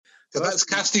That's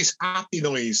Cassidy's happy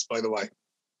noise, by the way.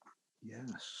 Yes.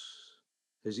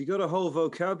 Has he got a whole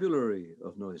vocabulary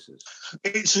of noises?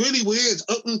 It's really weird.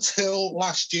 Up until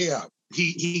last year,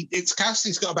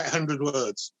 Cassidy's got about 100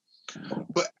 words,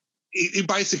 but he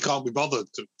basically can't be bothered.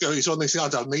 He's on this, I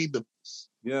don't need them.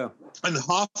 Yeah. And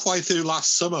halfway through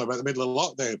last summer, about the middle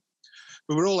of lockdown,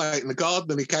 we were all out in the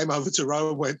garden and he came over to Ro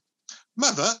and went,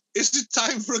 "Mother, is it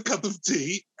time for a cup of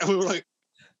tea?" And we were like,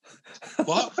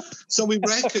 "What?" So we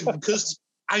reckon, because,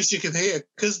 as you can hear,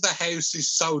 because the house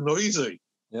is so noisy,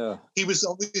 he was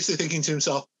obviously thinking to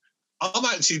himself, "I'm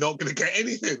actually not going to get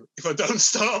anything if I don't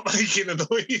start making a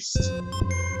noise."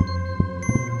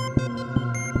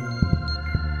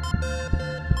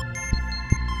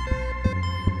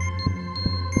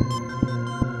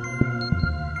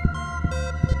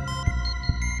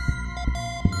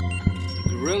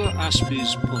 Gorilla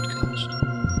Aspies podcast.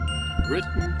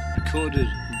 Written, recorded,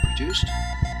 and produced by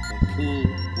Paul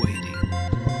Wadey.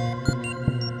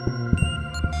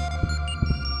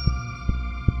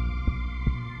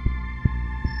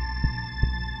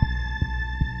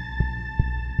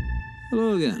 Hello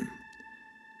again.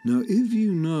 Now, if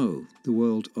you know the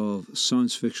world of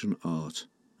science fiction art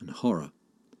and horror,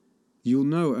 you'll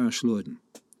know Ash Lloyden.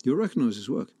 You'll recognise his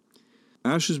work.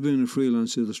 Ash has been a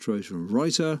freelance illustrator and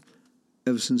writer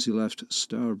ever since he left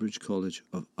Stourbridge College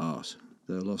of Art.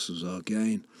 Their loss was our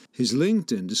gain. His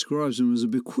LinkedIn describes him as a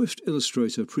bequiffed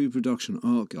illustrator, pre-production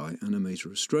art guy,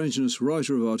 animator of strangeness,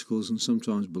 writer of articles, and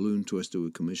sometimes balloon twister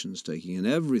with commissions taking in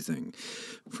everything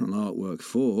from artwork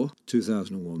for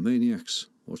 2001 Maniacs,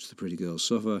 Watch the Pretty Girls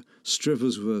Suffer,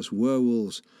 Strippers vs.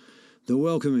 Werewolves, The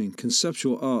Welcoming,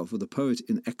 conceptual art for The Poet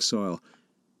in Exile,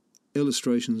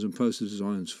 illustrations and poster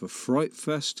designs for Fright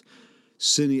Fest,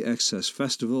 Cine Excess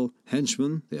Festival,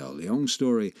 Henchman, The Al Leong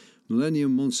Story,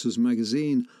 Millennium Monsters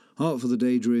Magazine, Art for the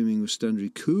Daydreaming with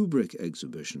Stanley Kubrick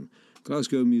exhibition,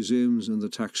 Glasgow Museums and the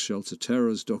Tax Shelter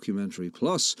Terrors documentary,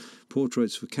 plus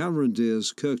portraits for Cameron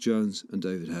Diaz, Kirk Jones and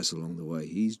David Hess along the way.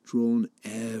 He's drawn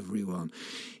everyone.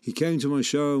 He came to my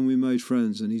show and we made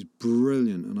friends, and he's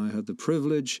brilliant, and I had the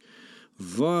privilege,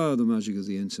 via the magic of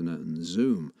the internet and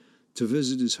Zoom, to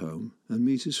visit his home and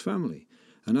meet his family.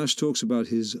 And Ash talks about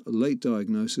his late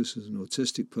diagnosis as an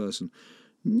autistic person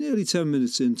nearly 10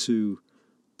 minutes into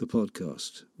the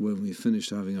podcast when we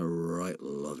finished having a right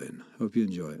loving. Hope you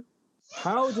enjoy it.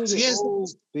 How did it all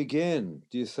begin,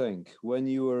 do you think, when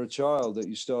you were a child that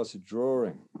you started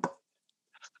drawing?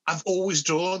 I've always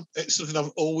drawn. It's something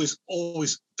I've always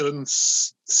done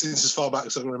since as far back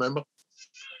as I can remember.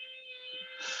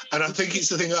 And I think it's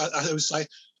the thing I always say,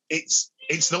 it's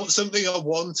not something I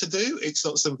want to do. It's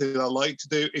not something I like to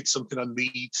do. It's something I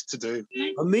need to do.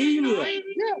 Amelia.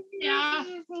 Yeah.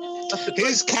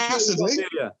 Here's Cassidy.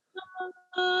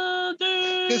 Can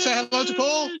you say hello to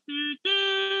Paul?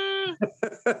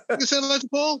 Can you say hello to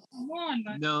Paul?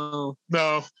 No.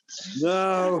 He's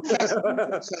a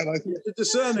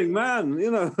discerning man,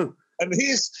 you know. And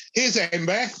here's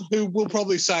Ember, who will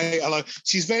probably say hello.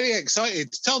 She's very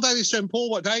excited. Tell David's friend Paul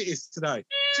what day it is today.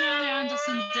 Gerry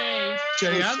Anderson Day.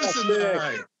 Gerry Anderson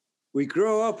Day. We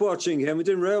grew up watching him. We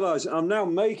didn't realise I'm now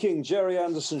making Gerry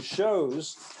Anderson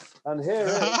shows. And here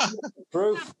is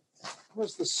proof.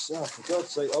 Where's the... Oh, for God's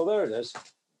sake. Oh, there it is.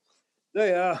 There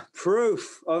you are.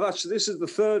 Proof. This is the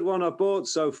third one I bought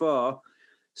so far.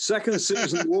 Second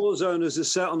season Warzoners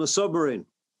is set on a submarine.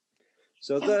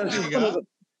 So there you go.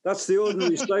 That's the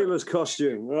ordinary sailor's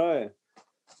costume, right?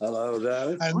 Hello,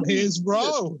 David. And here's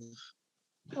Ro.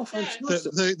 Oh,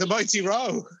 fantastic. The mighty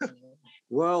Ro.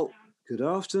 Well, good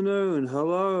afternoon.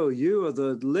 Hello. You are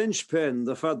the linchpin,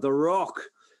 the rock,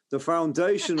 the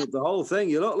foundation of the whole thing.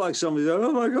 You look like somebody going,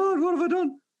 "Oh, my God, what have I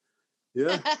done?"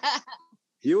 Yeah.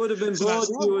 You would have been bored if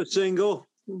you were single.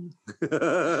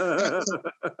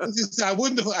 This is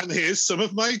wonderful. And here's some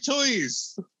of my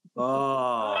toys.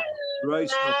 Ah, great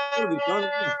stuff.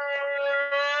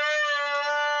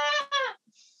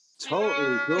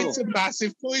 Totally cool. It's a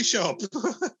massive toy shop.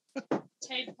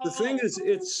 The thing is,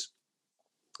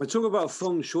 I talk about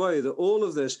feng shui, that all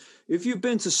of this, if you've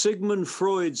been to Sigmund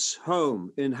Freud's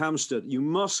home in Hampstead, you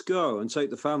must go and take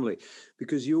the family,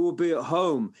 because you will be at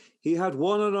home. He had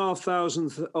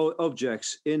 1,500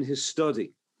 objects in his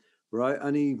study. Right,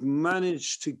 and he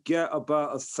managed to get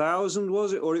about 1,000,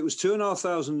 was it? Or it was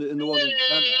 2,500 in the one in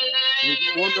Canada. And he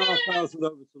got 1,500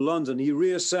 over to London. He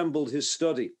reassembled his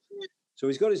study. So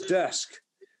he's got his desk,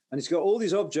 and he's got all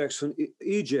these objects from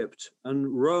Egypt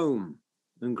and Rome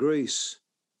and Greece.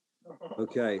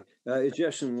 Okay,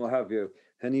 Egyptian will have you.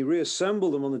 And he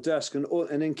reassembled them on the desk and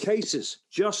in cases,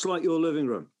 just like your living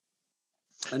room.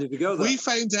 And if you go there... We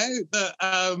found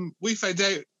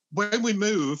out when we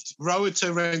moved, Rowan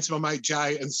turned around to my mate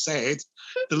Jay and said,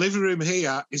 the living room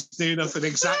here is near enough an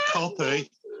exact copy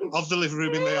of the living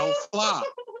room in the old flat.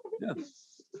 Yeah.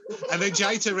 And then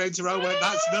Jay turned around to Rowan and went,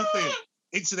 that's nothing.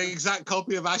 It's an exact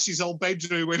copy of Ash's old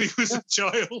bedroom when he was a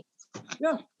child.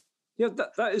 Yeah. Yeah,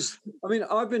 that is. I mean,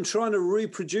 I've been trying to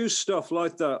reproduce stuff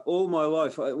like that all my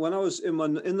life. When I was in the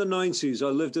 90s, I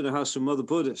lived in a house of Mother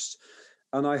Buddhists,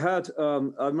 and I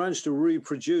managed to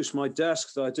reproduce my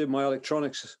desk that I did my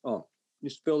electronics on.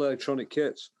 Used to build electronic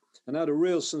kits, and I had a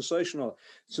real sensation on it.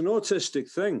 It's an autistic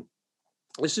thing.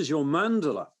 This is your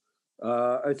mandala.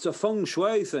 It's a feng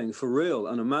shui thing for real,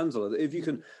 and a mandala. If you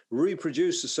can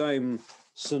reproduce the same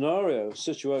scenario,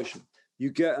 situation, you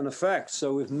get an effect.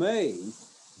 So with me,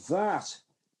 that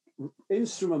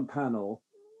instrument panel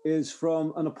is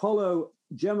from an Apollo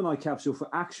Gemini capsule for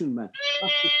Action Men.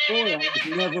 That's the toy I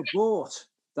never bought,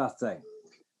 that thing.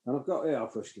 And I've got, I'll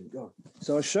push it, go.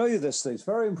 So I'll show you this thing. It's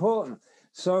very important.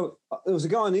 So there was a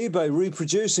guy on eBay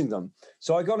reproducing them.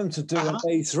 So I got him to do an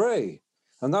A3.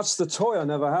 And that's the toy I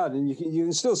never had. And you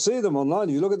can still see them online.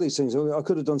 If you look at these things, I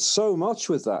could have done so much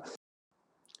with that.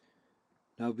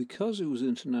 Now, because it was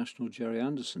International Gerry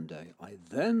Anderson Day, I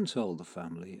then told the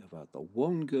family about the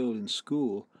one girl in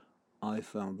school I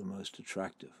found the most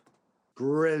attractive.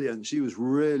 Brilliant. She was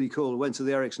really cool. Went to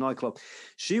the Eric's nightclub.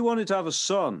 She wanted to have a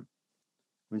son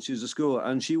when she was at school,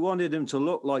 and she wanted him to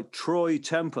look like Troy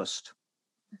Tempest.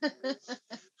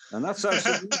 And that's how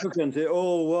significant it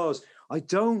all was. I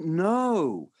don't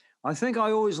know. I think I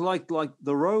always liked like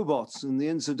the robots and the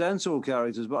incidental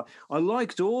characters, but I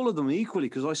liked all of them equally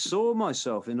because I saw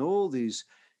myself in all these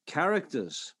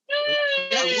characters.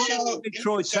 I wanted to be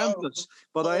Troy Tempest,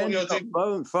 but I ended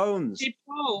up phones.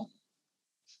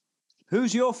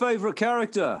 Who's your favourite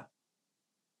character?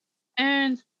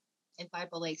 And If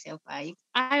Bible likes L5.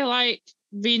 I like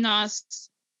Venus.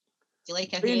 Do you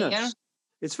like her Venus. hair?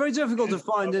 It's very difficult to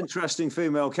find interesting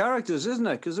female characters, isn't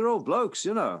it? Because they're all blokes,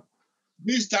 you know.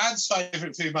 Who's Dad's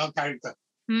favourite female character?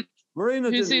 Marina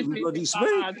didn't even bloody speak.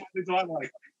 Who do I like?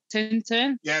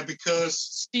 Tintin. Yeah,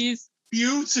 because She's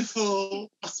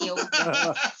beautiful. Seal.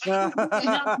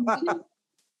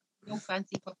 No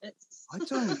fancy puppets. I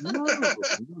don't know.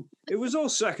 It was all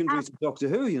secondary to Doctor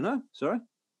Who, you know. Sorry.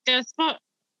 Guess what?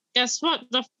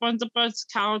 The Thunderbirds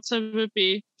character would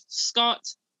be Scott,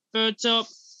 Virgil,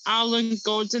 Alan,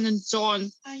 Gordon, and John.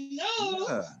 I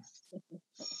know.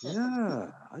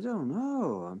 Yeah, I don't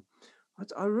know.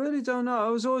 I really don't know. I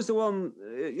was always the one,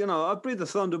 you know, I'd be the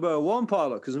Thunderbird 1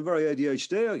 pilot because I'm very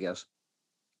ADHD, I guess.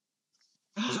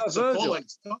 Is that Virgil?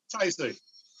 Tracy.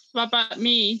 What about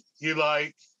me? You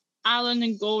like? Alan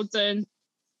and Gordon.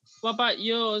 What about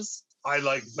yours? I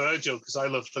like Virgil because I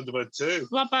love Thunderbird too.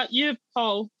 What about you,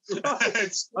 Paul? I think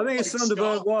it's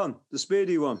Thunderbird 1, the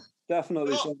speedy one.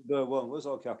 Definitely Thunderbird 1. Where's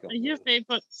our cackle? Are your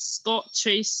favourite Scott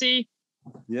Tracy?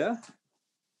 Yeah.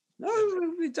 No,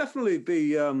 it would definitely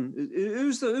be.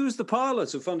 Who's the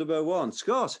pilot of Thunderbird 1?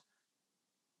 Scott.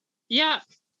 Yeah.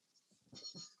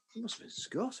 It must be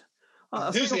Scott.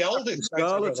 Who's the oldest?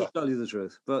 Scarlett, to tell you the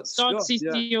truth. But Scott's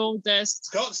the oldest.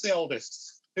 Scott's the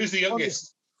oldest. Who's the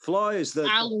youngest? Fly is the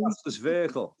fastest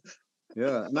vehicle.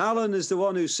 Yeah. And Alan is the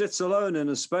one who sits alone in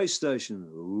a space station.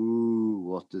 Ooh,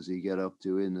 what does he get up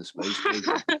to in the space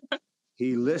station?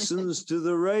 He listens to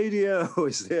the radio,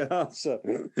 is the answer.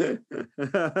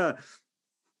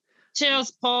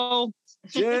 Cheers, Paul.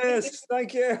 Cheers,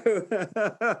 thank you.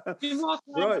 You're welcome.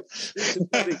 Right.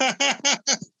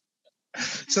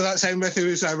 So that's how Matthew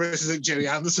is our resident Gerry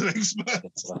Anderson expert.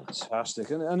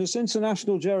 Fantastic. And it's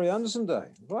International Gerry Anderson Day.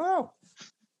 Wow.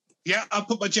 Yeah, I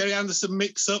put my Gerry Anderson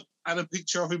mix up and a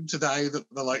picture of him today that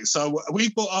they're like. So we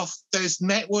put off, there's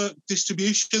network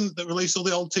distribution that release all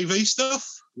the old TV stuff.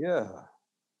 Yeah.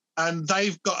 And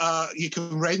they've got, you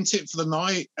can rent it for the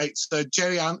night. It's a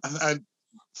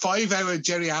 5-hour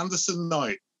Gerry Anderson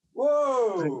night.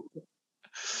 Whoa.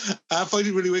 I find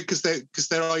it really weird because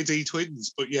they're ID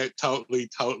twins, but yet totally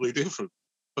different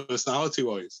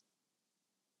personality-wise.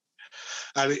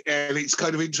 And it's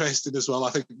kind of interesting as well. I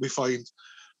think we find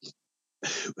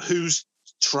whose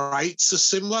traits are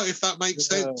similar, if that makes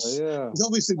sense. Yeah. It's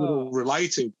obviously we're all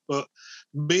related, but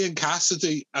me and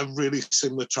Cassidy are really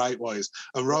similar trait-wise.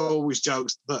 And Ro always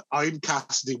jokes that I'm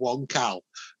Cassidy 1 Cal.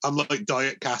 I'm like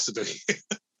Diet Cassidy.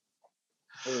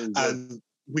 And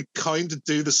we kind of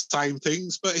do the same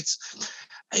things, but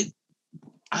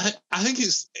I think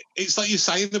it's like you're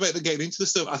saying about the getting into the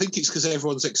stuff. I think it's because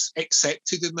everyone's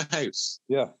accepted in the house.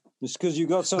 Yeah, it's because you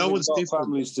got something that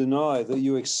families deny, that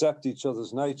you accept each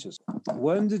other's natures.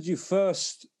 When did you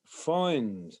first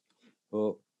find,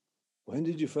 or when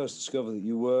did you first discover that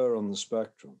you were on the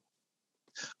spectrum?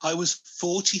 I was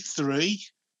 43.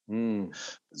 Mm.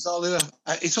 So,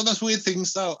 it's one of those weird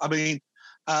things, though. I mean,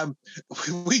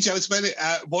 we joked about it.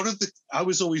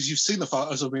 You've seen the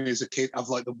photos of me as a kid. I've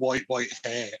like the white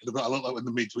hair, and I look like one of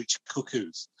the Midwich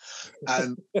Cuckoos.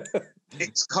 And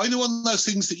it's kind of one of those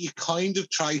things that you kind of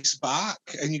trace back,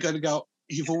 and you got to go,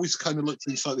 you've always kind of looked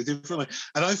at things slightly differently.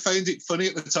 And I found it funny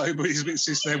at the time, but it's a bit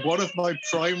sister. One of my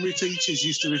primary teachers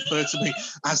used to refer to me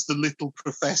as the little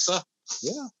professor.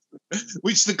 Yeah.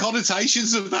 Which the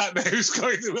connotations of that now is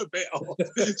kind of a bit odd.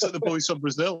 It's like the boys from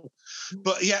Brazil.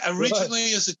 But yeah,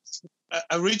 originally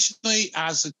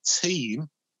as a teen,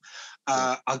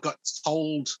 I got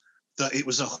told that it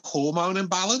was a hormone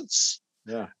imbalance.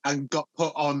 Yeah. And got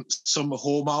put on some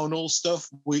hormonal stuff,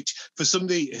 which for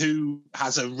somebody who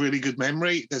has a really good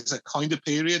memory, there's a kind of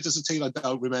period as a teen I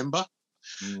don't remember,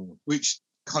 which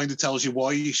kind of tells you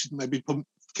why you shouldn't maybe pump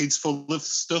kids full of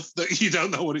stuff that you don't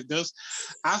know what it does.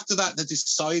 After that, they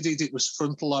decided it was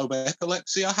frontal lobe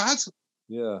epilepsy I had.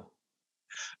 Yeah.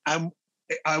 And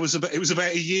it was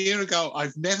about a year ago.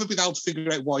 I've never been able to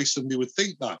figure out why somebody would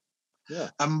think that. Yeah.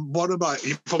 And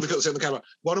you probably can't see on the camera,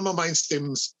 one of my main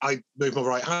stims, I move my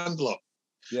right hand a lot.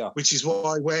 Yeah. Which is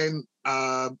why when,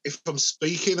 if I'm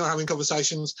speaking or having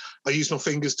conversations, I use my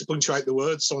fingers to punctuate the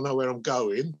words so I know where I'm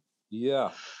going.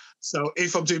 Yeah. So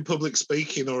if I'm doing public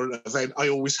speaking or an event, I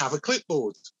always have a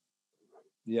clipboard.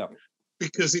 Yeah.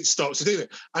 Because it stops to do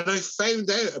it. And I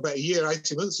found out about a year,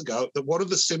 18 months ago, that one of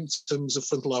the symptoms of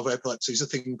frontal lobe epilepsy is a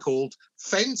thing called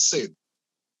fencing.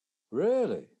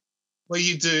 Really? Where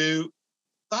you do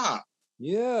that.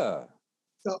 Yeah.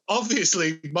 So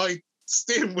obviously my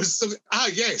stim was something,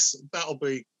 yes, that'll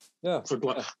be. Yeah.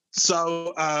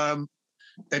 So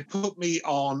they put me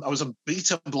on, I was on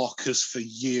beta blockers for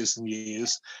years and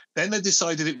years. Then they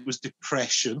decided it was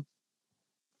depression.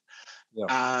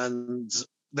 Yeah. And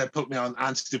they put me on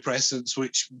antidepressants,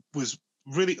 which was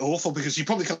really awful because you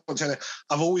probably can't tell it.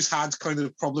 I've always had kind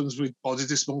of problems with body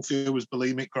dysmorphia, was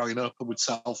bulimic growing up and with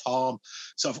self-harm.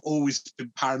 So I've always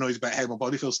been paranoid about how my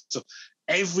body feels. So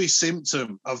every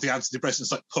symptom of the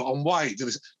antidepressants, like put on weight,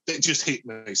 it just hit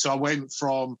me. So I went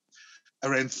from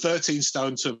around 13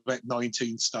 stone to about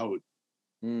 19 stone.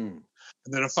 And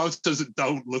there are photos that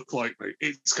don't look like me.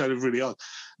 It's kind of really odd.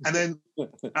 And then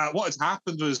what had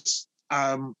happened was,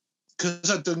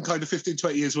 because I'd done kind of 15,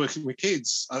 20 years working with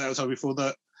kids, I was talking before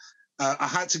that, I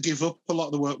had to give up a lot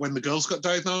of the work when the girls got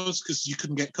diagnosed because you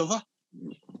couldn't get cover.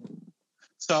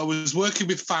 So I was working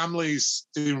with families,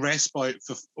 doing respite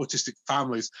for autistic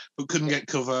families, but couldn't get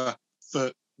cover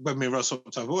for when we were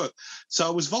sort of work. So I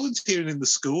was volunteering in the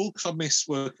school because I miss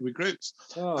working with groups.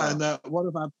 Oh. And one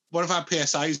of our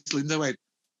PSAs, Linda, went,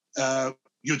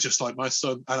 "You're just like my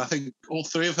son." And I think all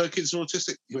three of her kids are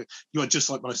autistic. You are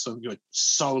just like my son. You are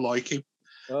so like him.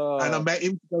 Oh. And I met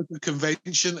him to go to a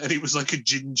convention, and he was like a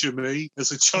ginger me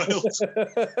as a child.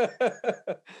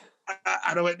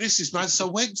 And I went, "This is mad." So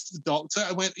I went to the doctor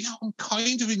and went, "I'm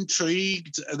kind of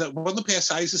intrigued that one of the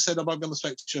PSAs has said I might be on the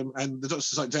spectrum." And the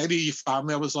doctor's like, "Do any of your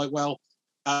family?" I was like, "Well,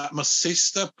 my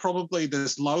sister probably.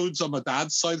 There's loads on my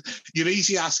dad's side." You're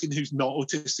easy asking who's not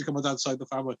autistic on my dad's side of the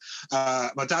family.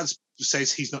 My dad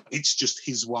says he's not. It's just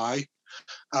his way.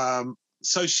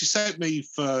 So she sent me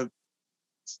to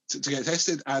get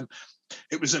tested, and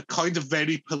it was a kind of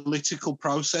very political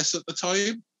process at the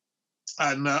time.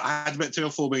 And I had about 3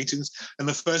 or 4 meetings, and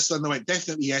the first one they went,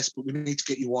 "Definitely yes, but we need to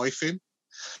get your wife in."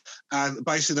 And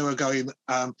basically they were going,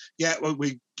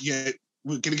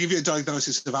 we're going to give you a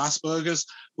diagnosis of Asperger's,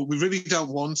 but we really don't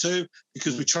want to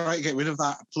because we try to get rid of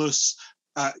that. Plus,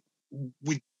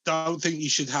 we don't think you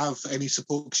should have any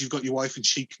support because you've got your wife and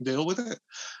she can deal with it.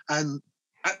 And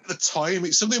at the time,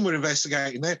 it's something we're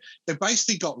investigating there. They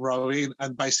basically got Rowan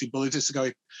and basically bullied us to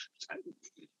go,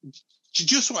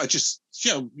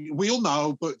 we all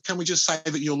know, but can we just say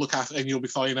that you'll look after and you'll be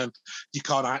fine and you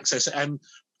can't access it? And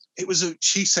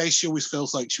she says she always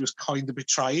feels like she was kind of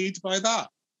betrayed by that.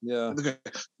 Yeah. You've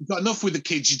got enough with the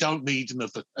kids, you don't need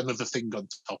another thing on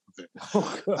top of it.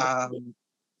 Oh,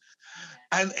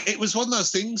 and it was one of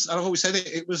those things, and I've always said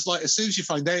it was like as soon as you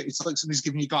find out, it's like somebody's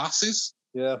giving you glasses.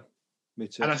 Yeah, me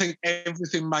too. And I think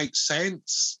everything makes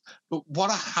sense. But what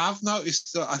I have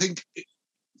noticed, I think,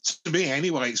 to me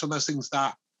anyway, it's one of those things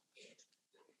that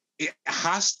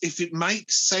if it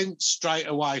makes sense straight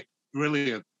away,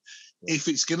 brilliant. Yeah. If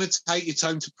it's going to take you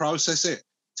time to process it,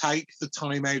 take the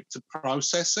time out to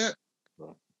process it.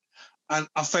 Right. And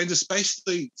I found,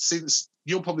 especially since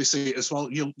you'll probably see it as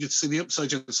well, you'll see the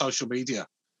upsurge on social media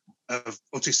of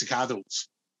autistic adults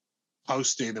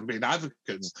posting and being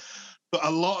advocates. But a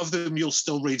lot of them you'll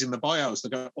still read in the bios. They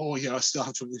go, oh, yeah, I still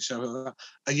have to read the show.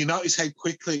 And you notice how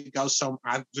quickly it goes from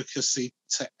advocacy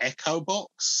to echo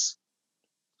box,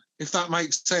 if that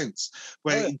makes sense,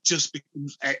 where it just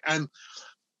becomes... And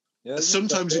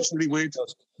sometimes it's really weird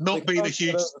not being a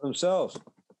huge... themselves.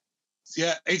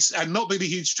 Yeah, and not being a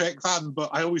huge Trek fan, but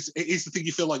it is the thing,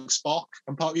 you feel like Spock,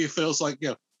 and part of you feels like,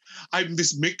 I'm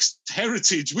this mixed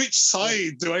heritage. Which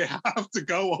side do I have to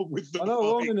go on with the I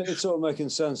know, one minute it's all making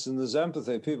sense and there's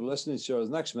empathy, people listening to each other,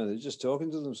 the next minute they're just talking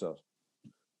to themselves.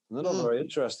 And they're not very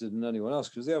interested in anyone else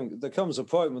because there comes a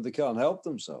point when they can't help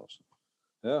themselves.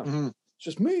 Yeah. Mm-hmm. It's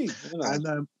just me.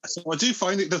 And so I do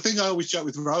find it, the thing I always joke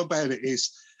with Ro about it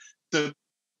is the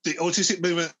autistic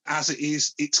movement as it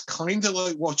is, it's kind of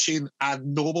like watching a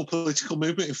normal political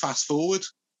movement in fast forward.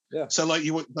 Yeah. So like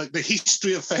the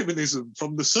history of feminism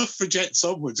from the suffragettes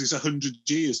onwards is 100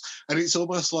 years. And it's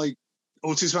almost like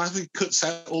autism actually cuts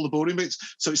out all the boring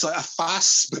bits. So it's like a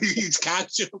fast speed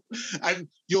catch up. And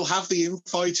you'll have the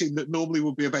infighting that normally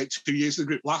would be about 2 years. The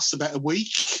group lasts about a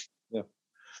week. Yeah.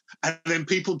 And then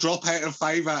people drop out of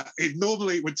favour.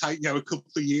 Normally it would take, a couple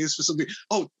of years for somebody,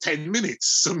 10 minutes,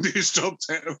 somebody who's dropped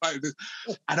out of favour.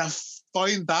 And I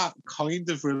find that kind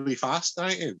of really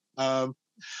fascinating. But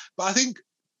I think,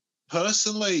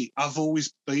 personally, I've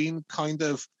always been kind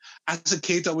of, as a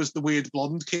kid, I was the weird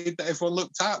blonde kid that everyone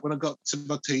looked at. When I got to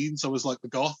my teens, I was like the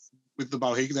goth with the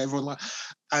mohican, everyone like,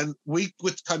 and we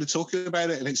were kind of talking about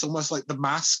it, and it's almost like the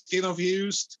masking I've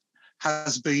used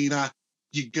has been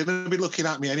you're going to be looking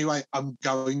at me anyway, I'm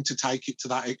going to take it to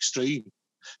that extreme,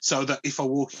 so that if I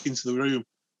walk into the room,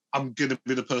 I'm going to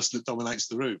be the person that dominates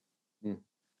the room. Mm.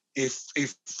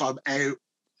 If I'm out,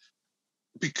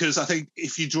 because I think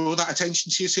if you draw that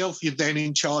attention to yourself, you're then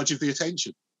in charge of the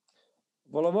attention.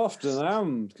 Well, I'm often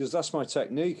am, because that's my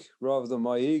technique rather than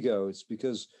my ego. It's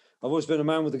because I've always been a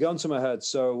man with a gun to my head.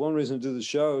 So one reason to do the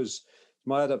show is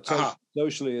my adaptation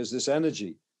socially is this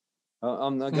energy.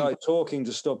 I'm the guy talking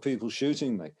to stop people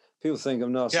shooting me. People think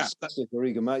I'm narcissistic or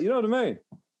egomaniac. You know what I mean?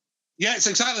 Yeah, it's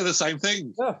exactly the same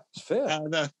thing. Yeah, it's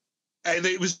fair. And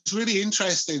it was really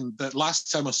interesting that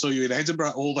last time I saw you in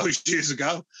Edinburgh all those years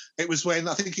ago, it was when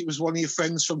I think it was one of your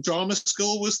friends from drama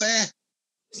school was there.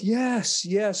 Yes,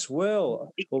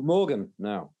 Will. Well, Morgan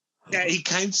now. Yeah, he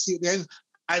came to see it at the end.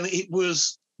 And it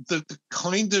was the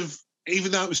kind of,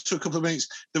 even though it was for a couple of minutes,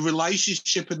 the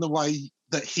relationship and the way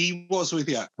that he was with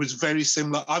you was very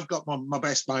similar. I've got my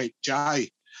best mate, Jay,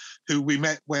 who we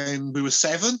met when we were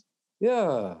 7.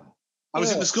 Yeah. I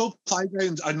was in the school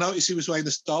playground. I noticed he was wearing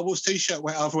the Star Wars T-shirt.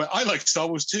 Went over. I like Star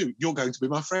Wars too. You're going to be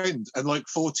my friend. And like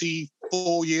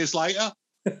 44 years later,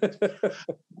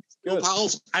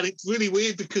 pals. And it's really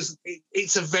weird because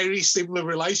it's a very similar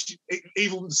relationship.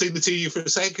 Even seeing the TV for a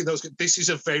second, I was going, this is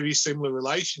a very similar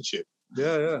relationship.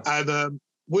 Yeah. And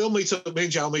we'll meet up. Me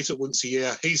and Joe meet up once a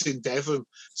year. He's in Devon,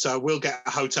 so we'll get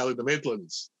a hotel in the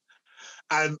Midlands.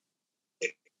 And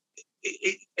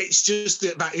it's just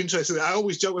that interesting. I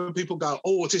always joke when people go,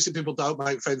 autistic people don't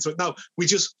make friends. But no, we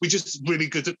just really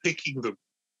good at picking them.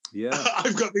 Yeah.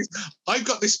 I've got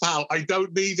this pal. I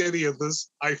don't need any others.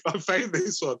 I found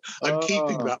this one. I'm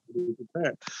keeping that.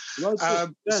 So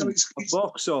it's a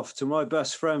box off to my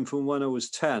best friend from when I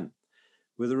was 10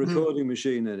 with a recording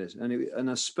machine in it and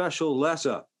a special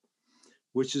letter,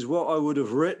 which is what I would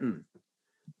have written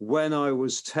when I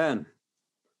was 10.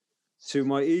 To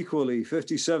my equally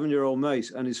 57-year-old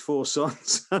mate and his 4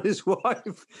 sons and his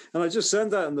wife. And I just sent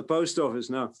that in the post office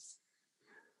now.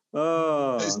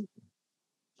 I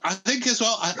think as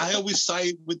well, I always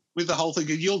say with the whole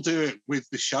thing, and you'll do it with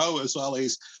the show as well,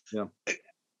 is I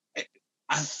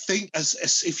think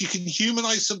as if you can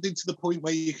humanize something to the point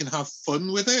where you can have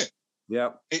fun with it,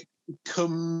 it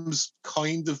becomes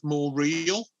kind of more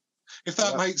real, if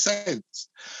that makes sense.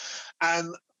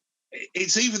 And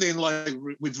it's even in like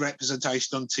with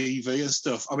representation on TV and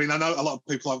stuff. I mean, I know a lot of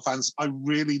people are fans. I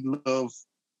really love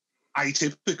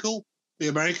Atypical, the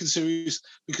American series,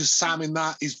 because Sam in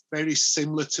that is very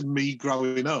similar to me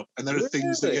growing up. And there are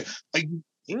things that I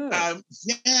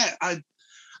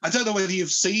don't know whether you've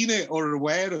seen it or are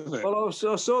aware of it. Well, I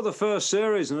saw the first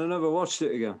series and I never watched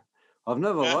it again. I've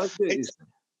never liked it.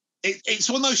 It's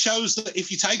one of those shows that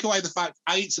if you take away the fact,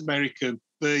 A, it's American,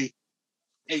 B,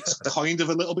 it's kind of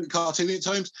a little bit cartoony at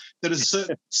times. There are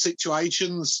certain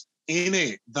situations in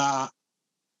it that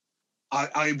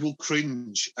I will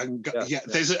cringe. And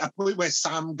there's a point where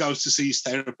Sam goes to see his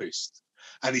therapist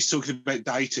and he's talking about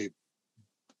dating.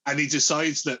 And he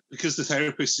decides that because the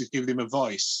therapist is giving him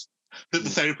advice, that the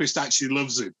therapist actually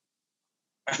loves him.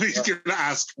 and he's going to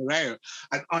ask her out.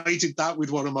 And I did that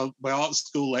with one of my art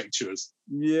school lecturers.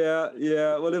 Yeah.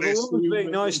 Well, if a woman's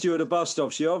being nice to you at a bus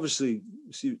stop, she obviously,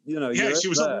 she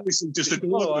was obviously just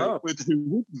adored with who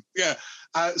wouldn't. Yeah.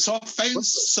 So I found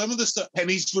some of the stuff, and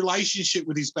his relationship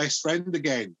with his best friend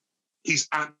again, he's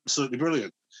absolutely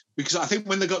brilliant. Because I think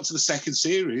when they got to the second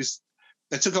series,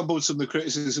 they took on board some of the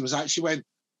criticisms, actually went,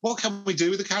 what can we do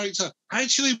with the character?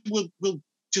 Actually, we'll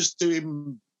just do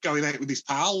him going out with his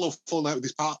pal or falling out with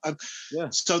his pal. And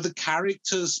so the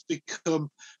characters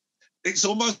become, it's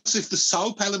almost as if the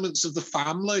soap elements of the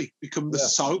family become the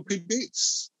soapy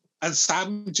bits, and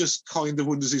Sam just kind of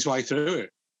wonders his way through it.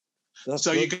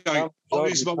 So you go,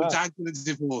 his mum and dad going to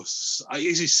divorce?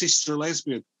 Is his sister a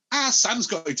lesbian? Sam's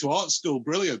got into art school,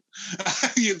 brilliant.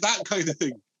 That kind of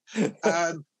thing.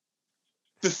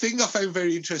 The thing I found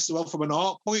very interesting, well, from an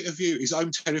art point of view, is I'm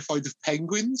terrified of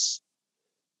penguins.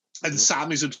 And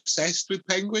Sam is obsessed with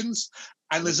penguins.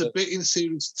 And there's a bit in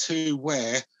series 2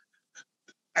 where,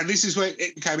 and this is where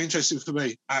it became interesting for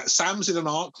me. Sam's in an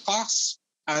art class,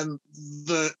 and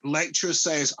the lecturer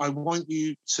says, I want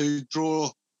you to draw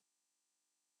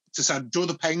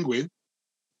the penguin,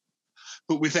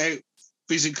 but without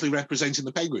physically representing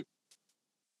the penguin.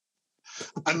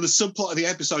 And the subplot of the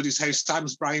episode is how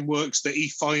Sam's brain works, that he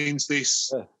finds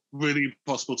this really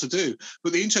impossible to do.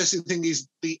 But the interesting thing is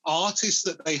the artist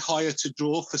that they hire to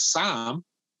draw for Sam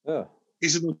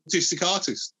is an autistic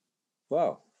artist.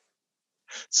 Wow.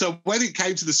 So when it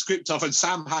came to the script of, and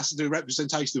Sam has to do a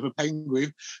representation of a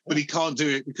penguin, but he can't do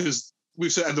it because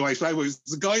we've said the way his brain works,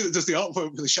 the guy that does the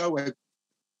artwork for the show went,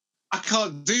 I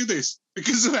can't do this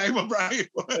because of how my brain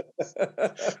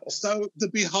works. So the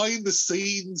behind the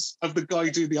scenes of the guy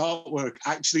doing the artwork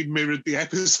actually mirrored the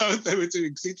episode they were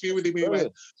doing. Because interviewing with him, he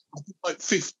went, I think like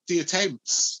 50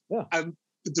 attempts. Yeah. And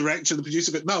the director and the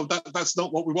producer went, no, that's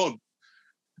not what we want.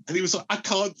 And he was like, I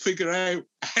can't figure out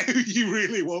how you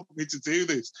really want me to do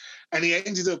this. And he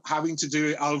ended up having to do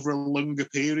it over a longer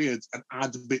period and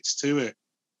add bits to it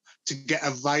to get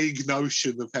a vague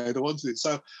notion of how they wanted it.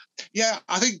 So, yeah,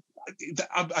 I think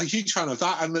I'm a huge fan of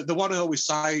that. And the one I always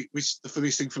say, which the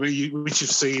funniest thing for me, which you've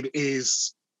seen,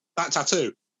 is that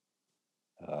tattoo.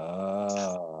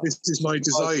 This is my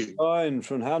design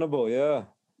from Hannibal, yeah.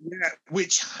 Yeah,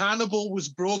 which Hannibal was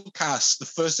broadcast the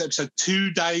first episode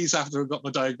 2 days after I got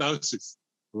my diagnosis.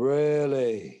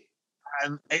 Really?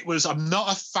 And it was, I'm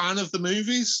not a fan of the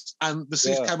movies, and the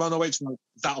series came on, I went,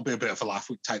 that'll be a bit of a laugh,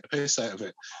 we take the piss out of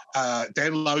it.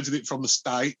 Downloaded it from the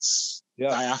States the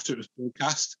day after it was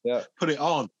broadcast, put it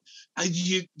on, and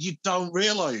you don't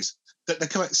realise that they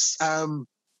come at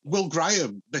Will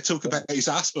Graham, they talk about his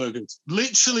Asperger's,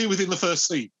 literally within the first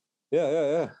scene.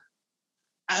 Yeah.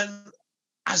 And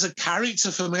as a character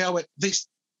for me, I went, this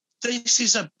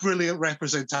is a brilliant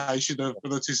representation of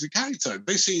an autistic character.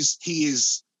 He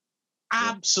is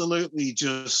absolutely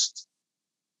just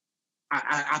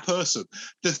a person.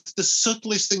 The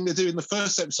subtlest thing they do in the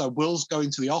first episode, Will's going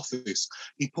to the office,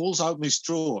 he pulls open his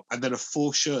drawer, and there are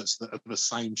 4 shirts that are the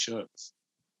same shirts.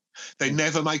 They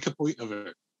never make a point of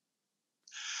it.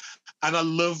 And I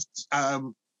loved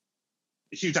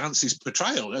Hugh Dancy's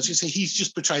portrayal. As you say, he's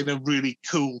just portraying a really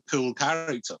cool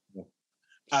character.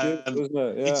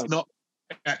 It's not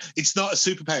a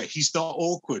superpower. He's not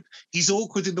awkward. He's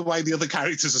awkward in the way the other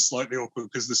characters are slightly awkward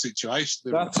because of the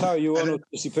situation. That's how you want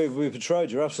to see people be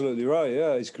portrayed. You're absolutely right.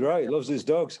 Yeah, he's great. Loves his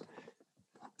dogs.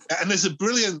 And there's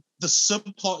the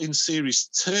subplot in series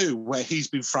 2 where he's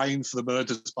been framed for the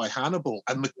murders by Hannibal,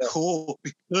 and the court,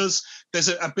 because there's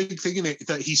a big thing in it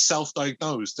that he's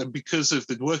self-diagnosed, and because of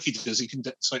the work he does, he can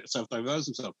self-diagnose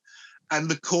himself. And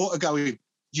the court are going,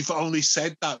 you've only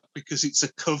said that because it's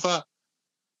a cover,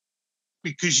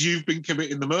 because you've been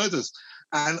committing the murders.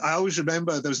 And I always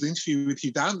remember there was an interview with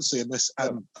Hugh Dancy and this, I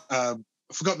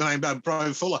forgot the name,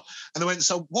 Brian Fuller, and they went,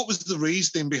 so what was the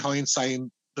reasoning behind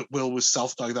saying that Will was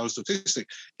self-diagnosed autistic?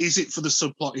 Is it for the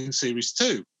subplot in series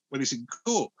 2 when he's in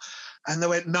court? And they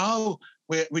went, no,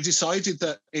 we decided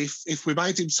that if we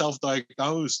made him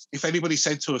self-diagnosed, if anybody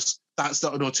said to us, that's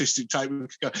not an autistic trait, we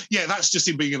could go, yeah, that's just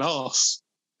him being an arse.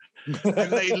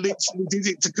 And they literally did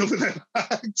it to cover their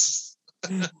backs.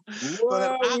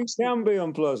 Well, we can be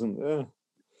unpleasant, yeah.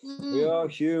 We are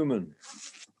human.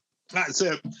 That's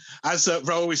it. As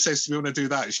Ro always says to me when I do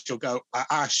that, she'll go,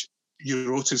 Ash,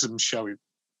 your autism's showing.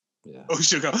 Yeah. Or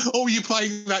she'll go, oh, you're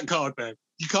playing that card now.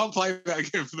 You can't play that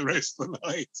again for the rest of the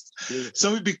night. Yeah.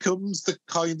 So it becomes the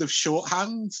kind of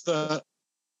shorthand that,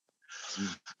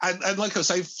 and like I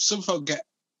say, some folk get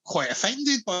quite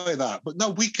offended by that. But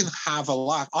no, we can have a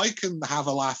laugh. I can have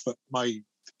a laugh at my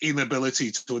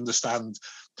inability to understand.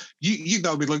 You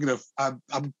know me long enough.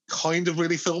 I'm kind of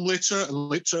really film literate and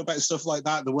literate about stuff like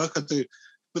that, the work I do.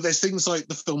 But there's things like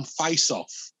the film Face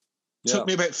Off. Yeah. Took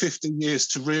me about 15 years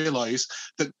to realise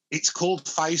that it's called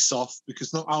Face Off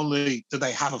because not only do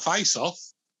they have a face off,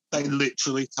 they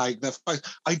literally take their face.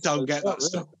 I don't get that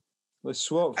stuff. They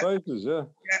swap faces, yeah.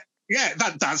 Yeah,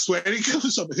 that's where it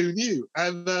comes from. Who knew?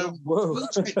 And we'll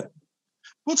take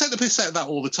the piss out of that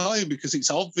all the time because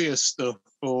it's obvious stuff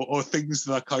or things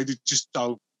that I kind of just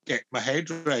don't get my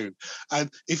head around. And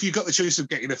if you've got the choice of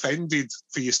getting offended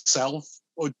for yourself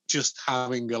or just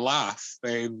having a laugh,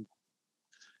 then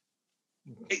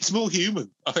it's more human,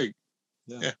 I think.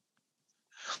 Yeah.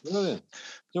 Brilliant.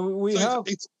 So we have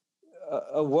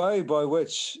a way by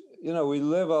which, we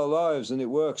live our lives and it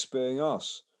works being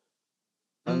us.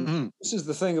 And this is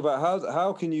the thing about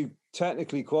how can you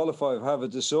technically qualify to have a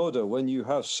disorder when you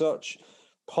have such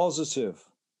positive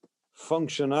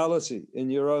functionality in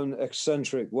your own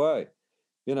eccentric way?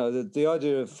 The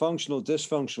idea of functional,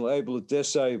 dysfunctional, able to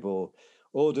disable,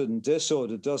 ordered and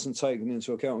disordered doesn't take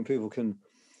into account when people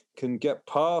can get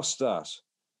past that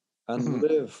and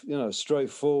live,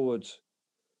 straightforward,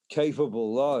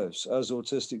 capable lives as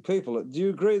autistic people. Do you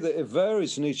agree that it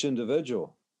varies in each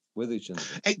individual, with each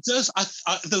individual? It does.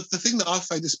 The thing that I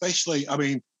find especially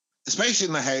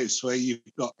in the house where you've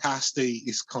got Casty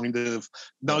is kind of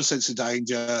no sense of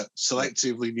danger,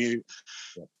 selectively mute,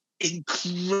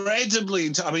 incredibly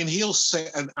he'll sit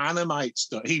and animate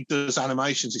stuff. He does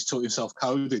animations, he's taught himself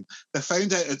coding. They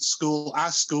found out at school,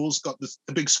 our school's got the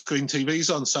big screen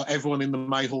TVs on, so everyone in the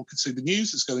main hall could see the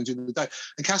news that's going during the day.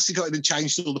 And Cassie got in and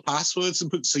changed all the passwords and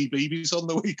put CBeebies on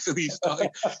the week that he started.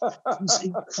 He's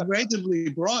incredibly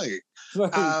bright.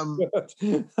 And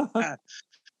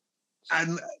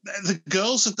the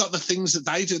girls have got the things that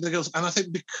they do, the girls, and I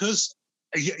think because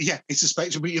it's a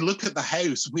spectrum, but you look at the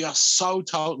house, we are so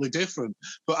totally different.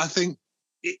 But I think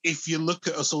if you look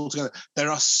at us all together, there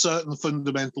are certain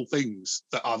fundamental things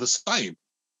that are the same.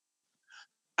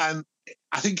 And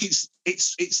I think it's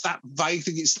that vague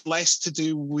thing. It's less to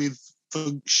do with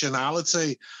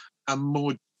functionality and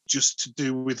more just to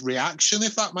do with reaction,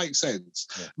 if that makes sense.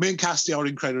 Yeah. Me and Casty are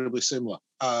incredibly similar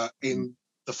in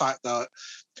the fact that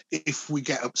if we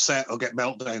get upset or get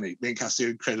meltdowny, me and Cassie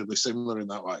are incredibly similar in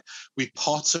that way. We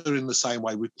potter in the same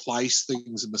way. We place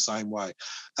things in the same way.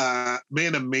 Me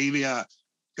and Amelia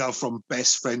go from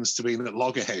best friends to being at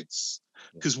loggerheads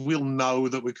because we'll know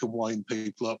that we can wind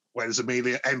people up, whereas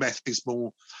Emmett is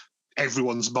more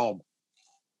everyone's mom.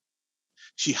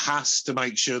 She has to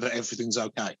make sure that everything's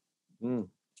okay.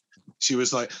 She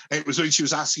was like, it was when she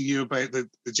was asking you about the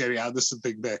Jerry Anderson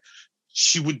thing there,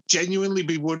 she would genuinely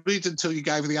be worried until you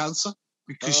gave her the answer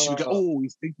because she would go,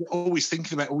 always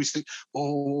thinking about,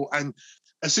 and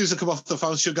as soon as I come off the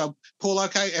phone, she'll go, Paul,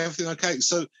 okay, everything okay.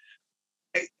 So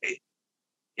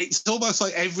it's almost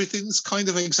like everything's kind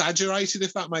of exaggerated,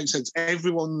 if that makes sense.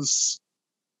 Everyone's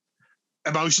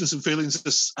emotions and feelings,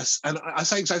 and I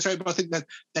say exaggerated, but I think that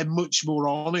they're much more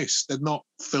honest. They're not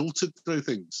filtered through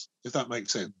things, if that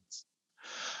makes sense.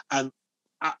 And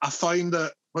I find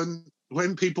that when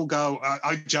people go,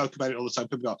 I joke about it all the time,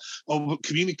 people go, but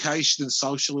communication and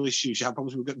social issues, you have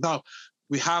problems with it. No,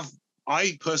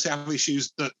 I personally have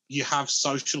issues that you have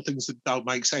social things that don't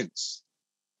make sense.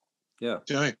 Yeah.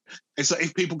 Do you know what I mean? It's like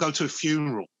if people go to a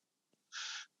funeral,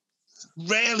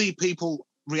 rarely people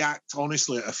react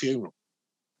honestly at a funeral.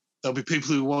 There'll be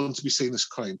people who want to be seen as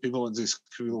crying, people want this,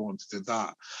 people want to do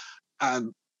that.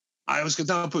 And I always go,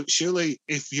 no, but surely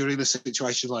if you're in a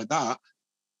situation like that,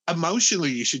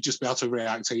 emotionally, you should just be able to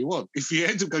react how you want. If you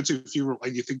end up going to a funeral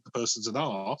and you think the person's an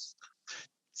arse,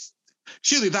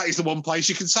 surely that is the one place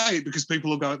you can say it because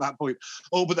people will go at that point,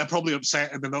 but they're probably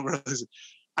upset and they're not realizing.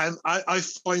 And I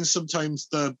find sometimes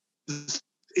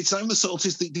it's not the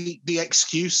subtleties, the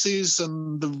excuses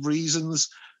and the reasons,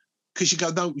 because you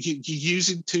go, no, you're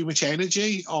using too much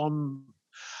energy on.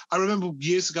 I remember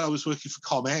years ago I was working for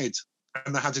ComEd,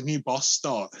 and I had a new boss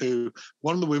start who,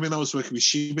 one of the women I was working with,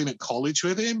 she'd been at college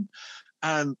with him,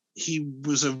 and he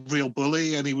was a real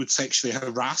bully and he would sexually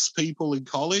harass people in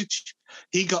college.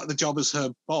 He got the job as her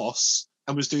boss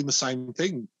and was doing the same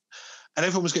thing. And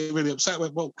everyone was getting really upset. I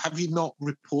went, well, have you not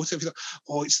reported?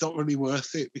 It's not really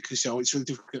worth it because, it's really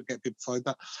difficult to get people to find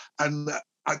that. And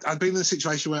I'd been in a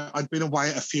situation where I'd been away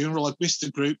at a funeral. I'd missed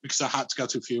a group because I had to go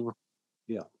to a funeral.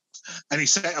 Yeah. And he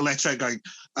sent a letter out going,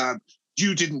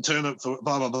 you didn't turn up for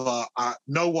blah, blah, blah.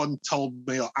 No one told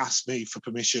me or asked me for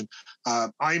permission.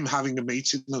 I'm having a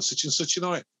meeting on such and such a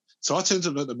night. So I turned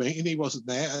up at the meeting, he wasn't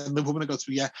there. And the woman I got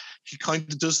to, he kind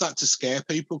of does that to scare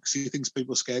people because he thinks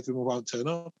people are scared of him and won't turn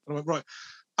up. And I went, right,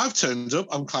 I've turned up,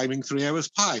 I'm claiming 3 hours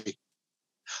pay.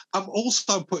 I'm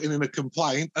also putting in a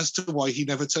complaint as to why he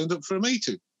never turned up for a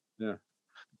meeting. Yeah.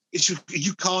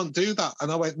 You can't do that.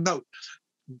 And I went, no,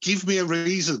 give me a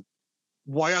reason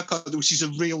why I can't, which is a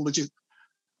real legit,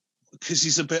 because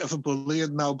he's a bit of a bully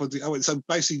and nobody, I went, so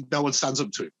basically no one stands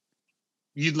up to him.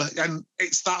 And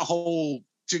it's that whole,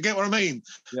 do you get what I mean?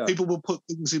 Yeah. People will put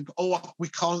things in, oh, we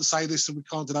can't say this and we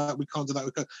can't do that, we can't do that.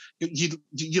 We can't.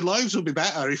 Your lives would be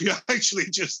better if you actually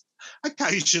just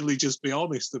occasionally just be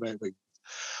honest about things.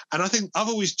 And I think I've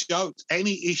always joked,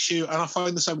 any issue, and I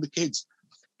find the same with the kids,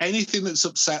 anything that's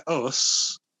upset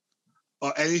us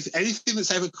or anything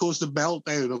that's ever caused a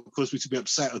meltdown or caused me to be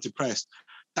upset or depressed,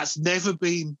 that's never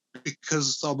been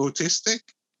because I'm autistic.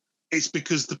 It's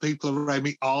because the people around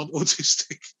me aren't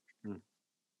autistic.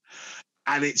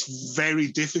 And it's very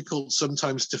difficult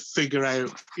sometimes to figure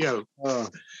out,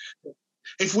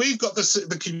 if we've got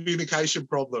the communication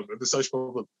problem and the social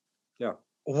problem,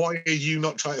 why are you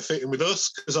not trying to fit in with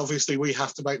us? Because obviously we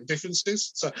have to make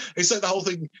differences. So it's like the whole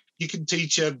thing, you can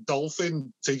teach a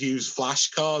dolphin to use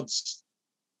flashcards,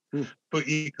 but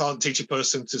you can't teach a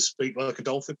person to speak like a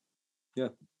dolphin. Yeah.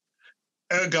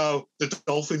 Ergo, the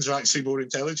dolphins are actually more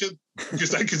intelligent because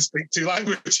they can speak 2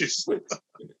 languages.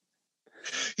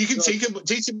 You can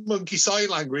teach a monkey sign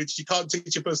language. You can't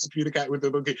teach a person to communicate with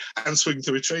a monkey and swing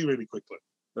through a tree really quickly.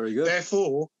 Very good.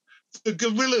 Therefore, the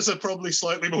gorillas are probably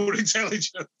slightly more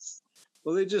intelligent.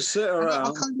 Well, they just sit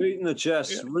around, beating the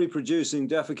chest, reproducing,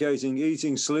 defecating,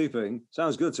 eating, sleeping.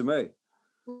 Sounds good to me.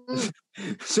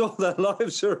 It's all their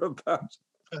lives are about.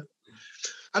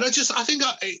 And I think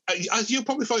you'll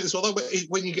probably find as well, though,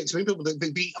 when you get to meet people,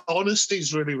 the honesty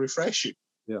is really refreshing.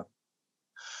 Yeah.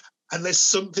 And there's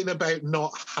something about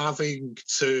not having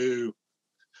to.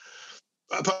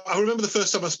 But I remember the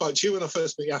first time I spoke to you when I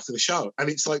first met you after the show, and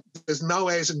it's like there's no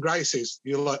airs and graces.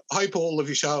 You're like, "Hi, Paul, love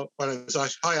your show." My name's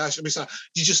Ash. Hi, Ash. You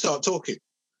just start talking.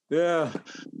 Yeah.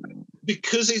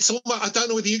 Because it's almost, I don't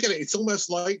know whether you get it. It's almost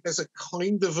like there's a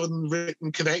kind of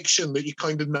unwritten connection that you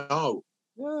kind of know.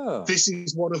 Yeah. This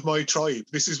is one of my tribe.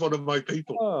 This is one of my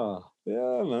people. Oh,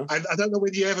 yeah, man. And I don't know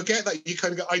whether you ever get that. You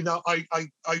kind of go, I know,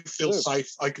 I feel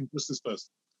safe. I can trust this person.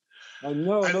 I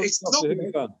know. And it's not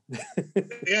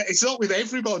it's not with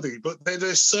everybody, but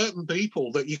there's certain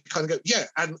people that you kind of go, yeah.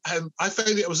 And I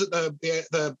found it was at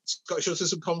the Scottish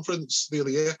Autism Conference the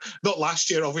other year, not last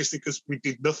year, obviously, because we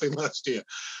did nothing last year,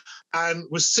 and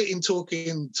was sitting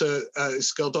talking to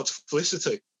this girl, Dr.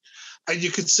 Felicity, and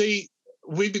you could see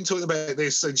we've been talking about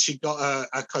this, and she got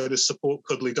a kind of support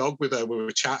cuddly dog with her. We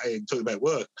were chatting, talking about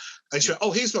work, and she went,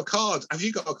 "Oh, here's my card. Have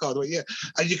you got a card?" I went, "Yeah."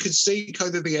 And you could see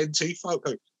kind of the NT folk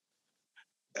going,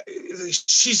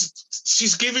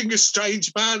 she's giving a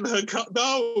strange man her card.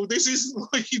 No, this isn't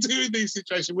what you do in these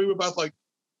situations. We were both like,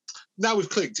 now we've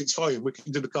clicked, it's fine, we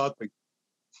can do the card thing.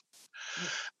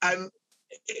 And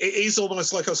it is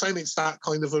almost like I was saying, it's that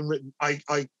kind of unwritten, I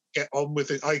get on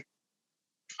with it. I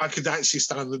could actually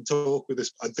stand and talk with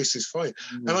this. This is fine.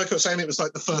 And like I was saying, it was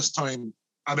like the first time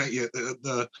I met you at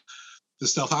the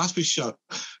Stealth Aspie show.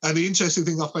 And the interesting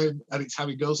thing I found, and it's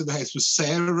having girls in the house, was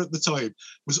Sarah at the time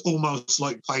was almost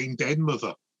like playing Den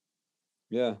Mother.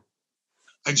 Yeah.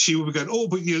 And she would be going, "Oh,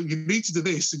 but you need to do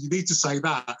this and you need to say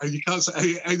that." And you can't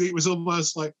say, and it was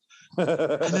almost like,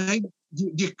 and then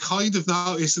you kind of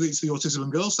notice that it's the autism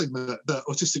and girls thing, that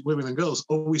autistic women and girls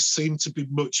always seem to be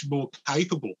much more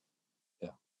capable.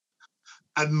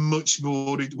 And much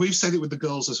more, we've said it with the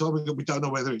girls as well. We don't know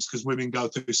whether it's because women go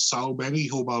through so many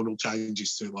hormonal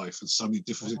changes through life and so many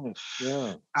different.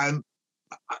 Yeah. And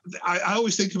I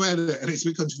always think about it, and it's a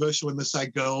bit controversial when they say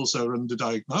girls are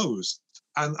underdiagnosed.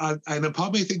 And a part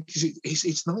of me thinks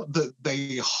it's not that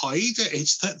they hide it;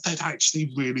 it's that they're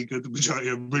actually really good. The majority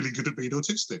are really good at being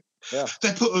autistic. Yeah.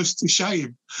 They put us to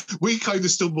shame. We kind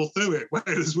of stumble through it,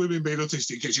 whereas women being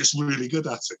autistic are just really good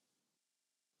at it.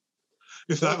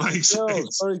 If that makes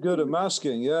sense. Very good at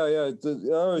masking. Yeah.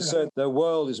 I always said their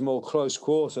world is more close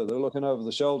quarter. They're looking over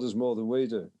the shoulders more than we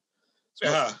do.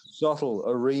 It's a subtle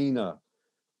arena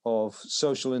of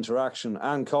social interaction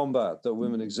and combat that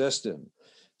women exist in.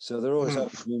 So they're always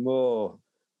have to be more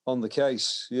on the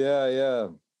case. Yeah.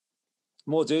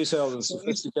 More detailed and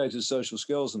sophisticated social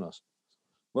skills than us.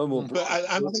 And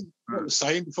I think what I was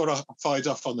saying before I fired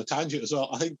off on the tangent as well,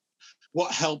 I think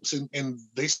what helps in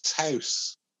this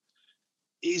house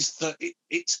is that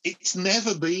it's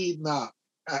never been that.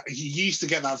 You used to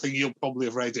get that thing, you'll probably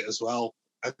have read it as well.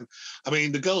 And, I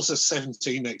mean, the girls are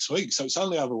 17 next week, so it's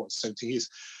only over, 17 years,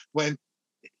 when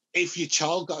if your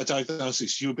child got a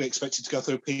diagnosis, you would be expected to go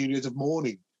through a period of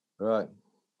mourning. Right.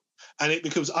 And it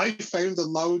becomes, I found a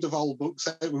load of old books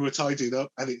that we were tidying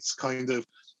up, and it's kind of,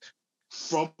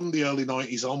 from the early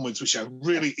 90s onwards, which are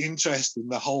really interesting,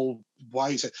 the whole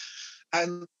way.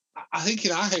 And I think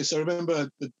in our house, I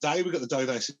remember the day we got the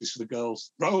diagnosis for the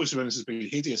girls, I always remember this as being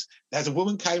hideous. There's a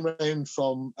woman came around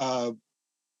from, was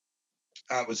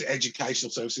it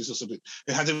educational services or something,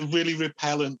 who had a really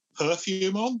repellent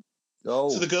perfume on. Oh.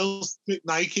 So the girls stripped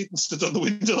naked and stood on the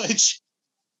window ledge,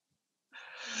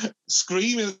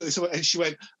 screaming. And she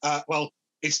went, well,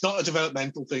 it's not a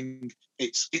developmental thing.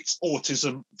 It's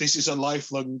autism. This is a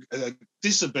lifelong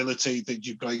disability that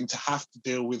you're going to have to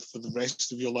deal with for the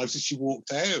rest of your life. So she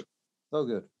walked out. Oh,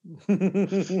 good.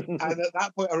 And at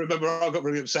that point, I remember I got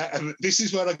really upset. And this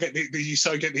is where I get you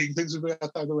start getting things with me. I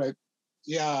kind of went,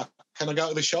 yeah, can I go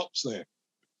to the shops there?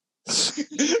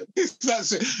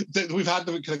 That's it. We've had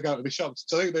them. Can I go to the shops?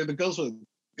 So I think the girls were.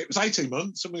 It was 18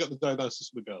 months, and we got the diagnosis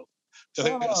for the girl. So I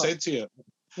think I said to you,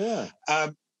 yeah.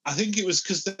 I think it was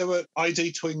because there were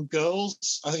ID twin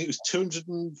girls. I think it was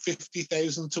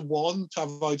 250,000 to 1 to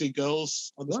have ID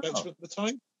girls on the spectrum at the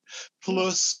time.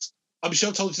 Plus, I'm sure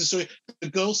I told you the story.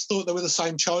 The girls thought they were the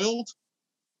same child.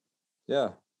 Yeah.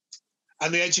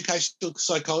 And the educational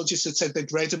psychologist had said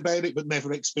they'd read about it but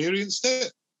never experienced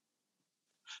it.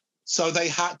 So they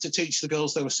had to teach the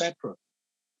girls they were separate.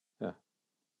 Yeah.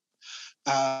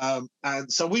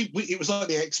 And so it was like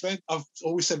the X-Men. I've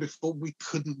always said before, we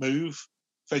couldn't move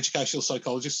for educational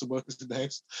psychologists and workers in the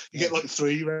house. You get like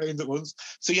 3 round at once.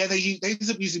 So yeah, they ended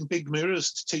up using big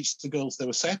mirrors to teach the girls they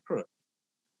were separate.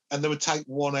 And they would take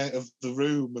one out of the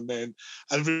room, and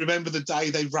I remember the day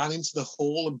they ran into the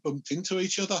hall and bumped into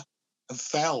each other and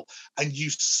fell, and you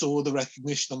saw the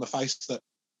recognition on the face that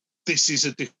this is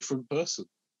a different person.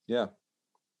 Yeah.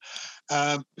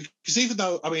 Because even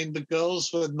though, I mean, the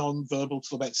girls were non-verbal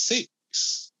till about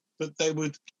 6, but they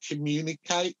would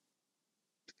communicate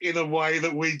in a way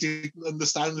that we didn't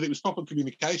understand, that it was proper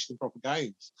communication and proper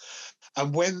games.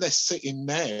 And when they're sitting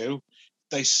now,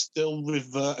 they still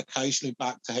revert occasionally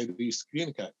back to how they used to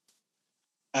communicate.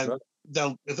 And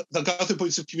they'll go through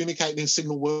points of communicating in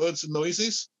single words and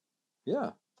noises.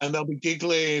 Yeah. And they'll be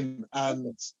giggling,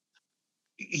 and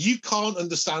you can't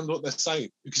understand what they're saying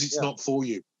because it's not for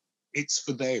you. It's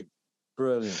for them.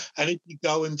 Brilliant. And if you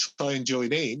go and try and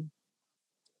join in,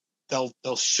 they'll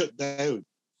shut down.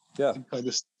 Yeah. And kind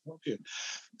of stop you.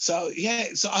 So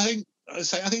I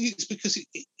think it's because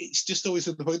it's just always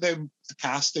at the point. Then the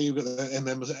casting, and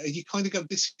then you kind of go,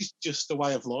 this is just the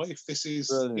way of life. This is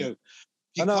Brilliant.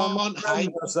 you my can't friend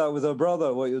hide. does that with her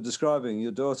brother. What you're describing,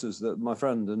 your daughters, that my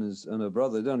friend and her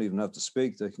brother, they don't even have to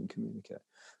speak; they can communicate.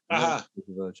 The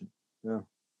Virgin. Yeah.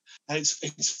 And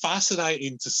it's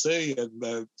fascinating to see, and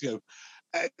but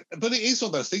it is one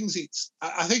of those things.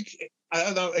 I think I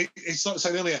don't know. It's like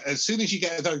saying earlier. As soon as you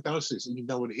get a diagnosis and you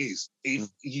know what it is, if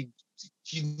you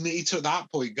need to at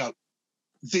that point go,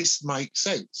 this makes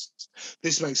sense.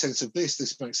 This makes sense of this.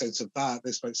 This makes sense of that.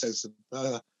 This makes sense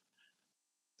of.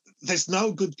 There's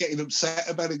no good getting upset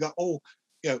about it. Go,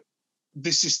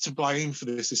 this is to blame for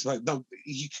this. It's like, no,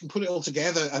 you can put it all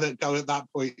together and then go at that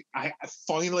point.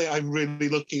 I'm really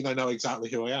lucky and I know exactly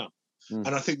who I am. And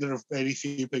I think there are very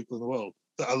few people in the world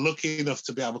that are lucky enough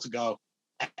to be able to go,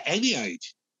 at any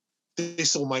age,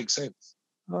 this all makes sense.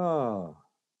 Oh.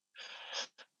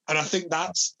 And I think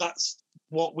that's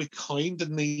what we kind of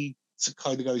need to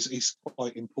kind of go is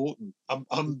quite important. I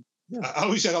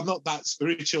always say I'm not that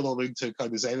spiritual or into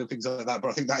kind of Zen and things like that, but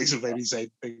I think that is a very Zen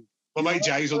thing. Well, mate,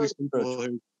 Jay's all these people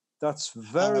who... That's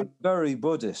very, very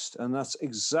Buddhist, and that's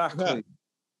exactly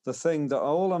the thing that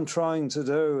all I'm trying to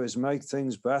do is make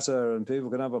things better, and people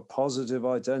can have a positive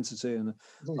identity, and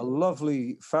a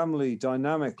lovely family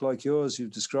dynamic like yours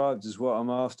you've described is what I'm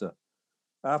after.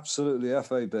 Absolutely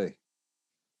FAB.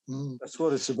 That's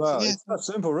what it's about. It's not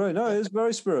simple, really. No, it's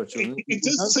very spiritual. It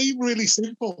does seem really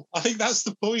simple. I think that's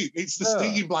the point. It's the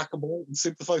stinging black and white and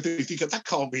simplified thing. You think that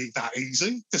can't be that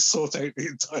easy to sort out the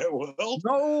entire world.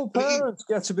 Not all parents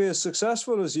get to be as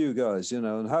successful as you guys,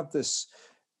 and have this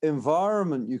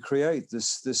environment you create,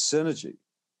 this synergy.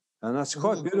 And that's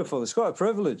quite beautiful. It's quite a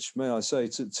privilege, may I say,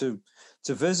 to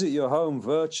visit your home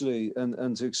virtually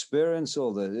and to experience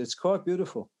all that. It's quite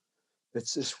beautiful.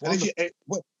 It's wonderful.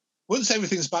 Once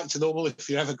everything's back to normal, if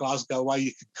you're ever Glasgow way,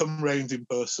 you can come round in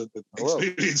person and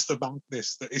experience the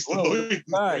madness that is the Lloyd.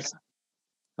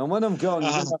 And when I'm gone,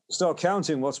 you're going to have to start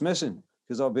counting what's missing,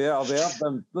 because I'll be out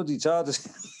them bloody TARDIS.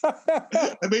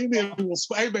 I mean, will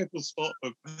spot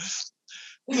them.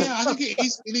 Yeah, I think it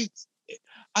is.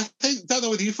 I don't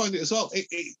know whether you find it as well.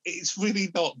 It's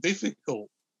really not difficult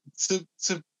to.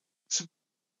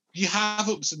 You have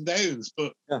ups and downs,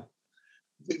 but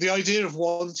the idea of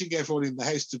wanting everyone in the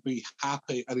house to be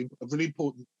happy and really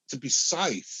important to be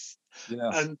safe Yeah.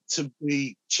 and to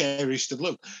be cherished and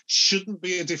loved shouldn't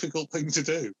be a difficult thing to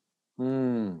do.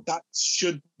 Mm. That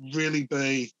should really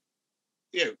be,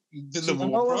 the So number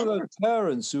you're one not one of priority. those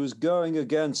parents who is going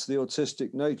against the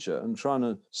autistic nature and trying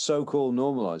to so-called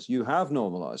normalize. You have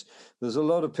normalized. There's a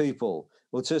lot of people,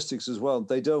 autistics as well,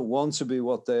 they don't want to be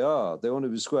what they are. They want to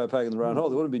be square peg in the round hole.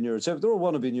 They want to be neurotypical. They all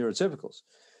want to be neurotypicals.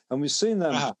 And we've seen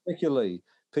them, particularly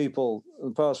people in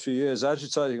the past few years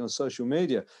agitating on social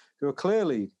media who are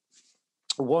clearly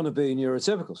wannabe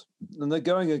neurotypicals. And they're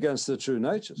going against their true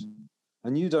natures.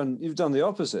 And you've done the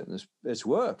opposite, and it's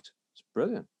worked. It's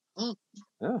brilliant.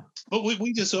 Yeah. But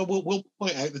we just we'll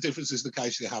point out the differences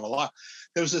occasionally have a lot.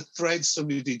 There was a thread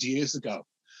somebody did years ago,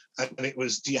 and it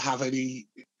was, do you have any,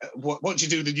 what do you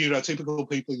do to neurotypical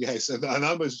people in your house? And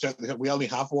I was joking, we only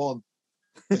have one.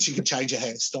 And she can change her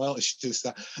hairstyle. She does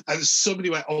that. And somebody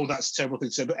went, oh, that's a terrible thing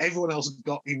to say. But everyone else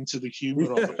got into the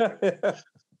humour of it.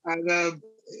 And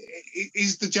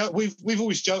is the joke, we've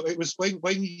always joked, it was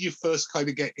when you first kind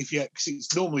of get, because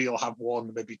it's normally you'll have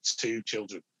one, maybe two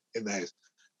children in the house.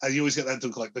 And you always get that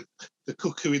look like the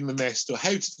cuckoo in the nest, or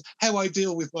how I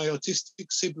deal with my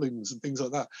autistic siblings and things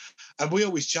like that. And we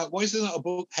always joke, why isn't that a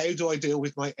book? How do I deal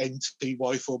with my NT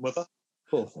wife or mother?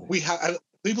 We have,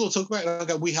 people will talk about it and I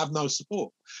go, we have no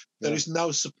support. There is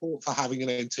no support for having an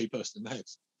NT person in the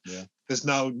house. Yeah. There's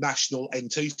no national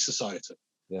NT society.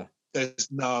 Yeah.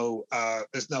 There's no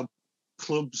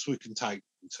clubs we can take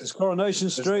them to. There's Coronation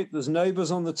Street. There's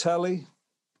Neighbours on the telly.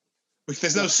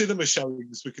 There's no cinema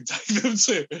showings we can take them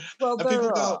to. Well, And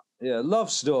there are. Yeah, love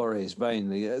stories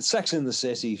mainly. Sex in the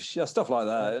City, stuff like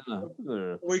that.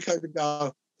 We kind of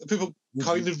go, people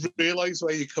kind of realise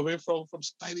where you're coming from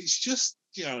saying it's just,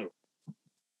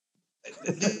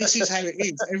 this is how it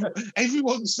is.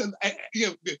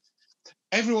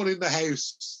 Everyone in the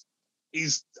house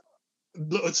is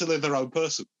utterly their own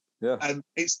person. Yeah. And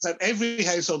it's that every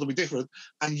household will be different,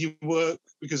 and you work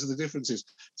because of the differences.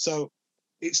 So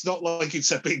it's not like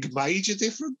it's a big major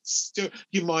difference.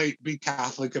 You might be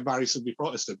Catholic and marry somebody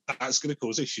Protestant. That's going to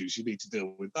cause issues. You need to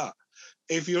deal with that.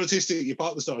 If you're autistic, your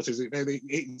partner's not autistic, then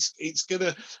it's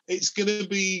going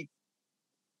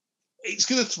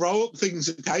to throw up things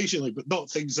occasionally, but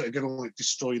not things that are going to like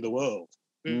destroy the world.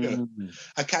 Mm-hmm.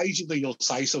 Occasionally, you'll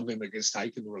say something that gets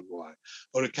taken the wrong way,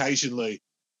 or occasionally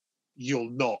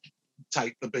you'll not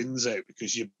take the bins out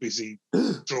because you're busy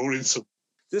drawing some.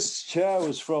 This chair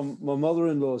was from my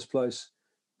mother-in-law's place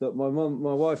that my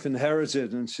wife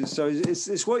inherited, and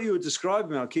it's what you were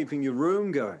describing about keeping your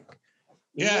room going.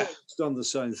 Yeah, it's done the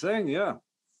same thing. Yeah.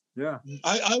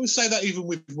 I would say that even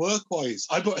with work-wise,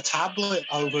 I bought a tablet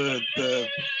over the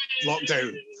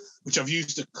lockdown, which I've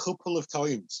used a couple of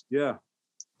times. Yeah,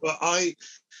 but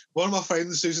one of my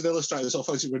friends who's an illustrator, so I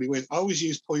find it really weird. I always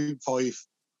use 0.5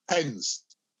 pens.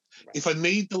 If I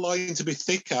need the line to be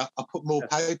thicker, I put more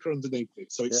paper underneath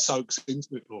it so it soaks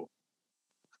into it more.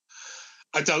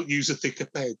 I don't use a thicker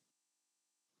pen.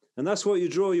 And that's what you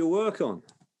draw your work on?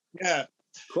 Yeah.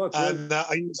 Quite and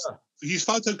I use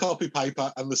photocopy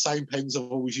paper and the same pens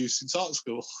I've always used since art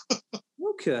school.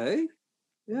 Okay.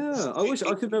 Yeah. I wish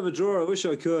I could never draw. I wish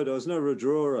I could. I was never a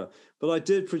drawer. But I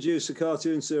did produce a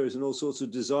cartoon series and all sorts of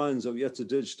designs I've yet to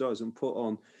digitize and put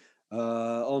on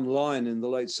online in the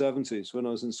late 70s when I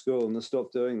was in school, and I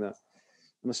stopped doing that.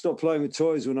 And I stopped playing with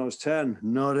toys when I was 10.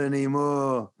 Not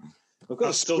anymore.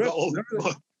 I've still got all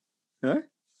the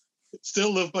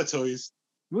Still love my toys.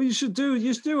 Well, you should do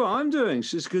what I'm doing.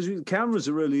 It's just because cameras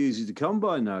are really easy to come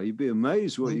by now. You'd be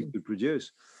amazed what you could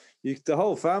produce. The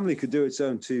whole family could do its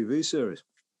own TV series.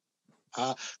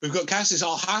 We've got Cassie's.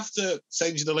 I'll have to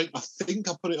send you the link. I think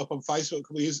I put it up on Facebook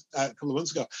a couple of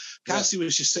months ago. Cassie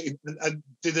was just sitting and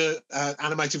did an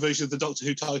animated version of the Doctor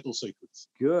Who title sequence.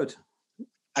 Good.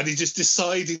 And he just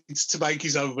decided to make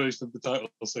his own version of the title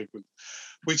sequence,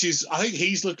 which is, I think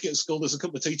he's looking at school. There's a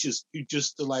couple of teachers who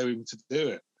just allow him to do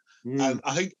it. And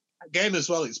I think, again, as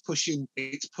well, it's pushing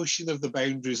of the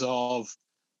boundaries of,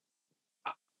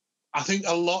 I think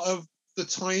a lot of the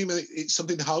time, it's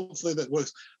something hopefully that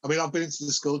works. I mean, I've been into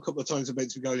the school a couple of times. I'm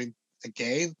meant to be going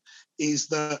again. Is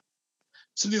that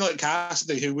somebody like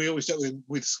Cassidy, who we always do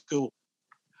with school?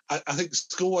 I think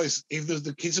school-wise, even though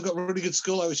the kids have got really good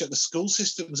school, I always check the school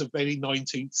systems are very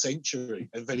 19th century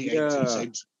and very 18th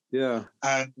century. Yeah.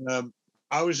 And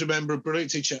I always remember a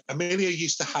brilliant teacher. Amelia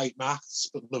used to hate maths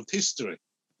but loved history.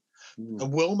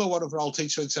 And Wilma, one of her old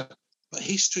teachers, said, but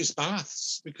history's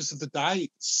maths because of the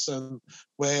dates and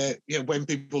where, when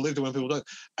people lived and when people died.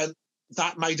 And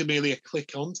that made Amelia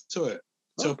click onto it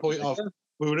to a point of,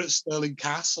 we were at Stirling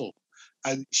Castle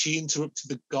and she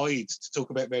interrupted the guide to talk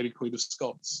about Mary Queen of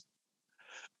Scots.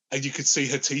 and you could see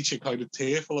her teacher kind of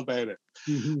tearful about it.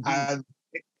 And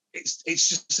it's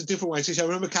just a different way to teach. I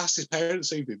remember Cassie's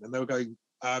parents evening, and they were going,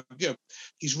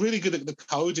 he's really good at the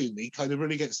coding. He kind of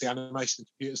really gets the animation and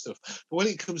computer stuff. But when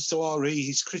it comes to RE,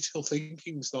 his critical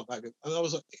thinking's not that good. And I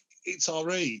was like, it's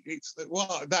RE. It's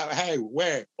what? That how?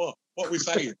 Where? What? What are we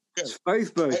saying? It's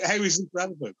faith-based. How is it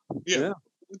relevant? Yeah.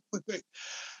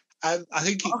 And I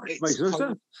think makes no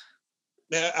sense.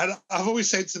 Yeah, and I've always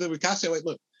said to them with Cassie, like,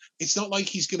 look, it's not like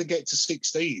he's going to get to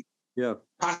 16,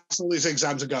 pass all his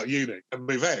exams and go to uni and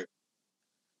move out.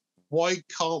 Why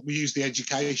can't we use the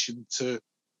education to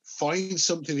find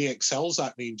something he excels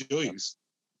at and he enjoys?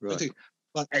 Right.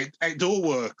 Like outdoor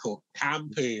work or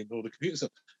camping or the computer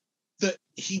stuff, that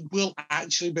he will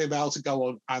actually be able to go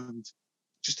on and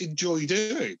just enjoy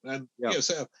doing. And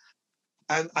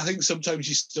and I think sometimes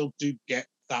you still do get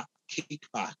that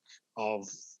kickback of,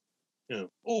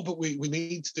 but we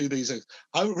need to do these things.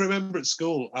 I remember at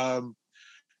school, the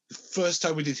first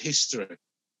time we did history,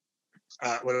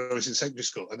 when I was in secondary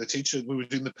school, and the teacher, we were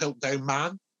doing the Piltdown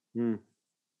Man. And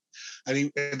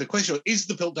the question was, is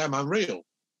the Piltdown Man real?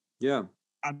 Yeah.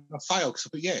 And I failed because I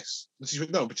put yes. And she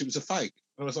went, no, but it was a fake.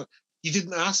 And I was like, you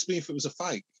didn't ask me if it was a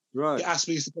fake. Right. You asked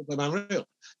me, is the Piltdown Man real?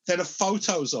 There are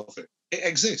photos of it. It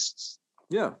exists.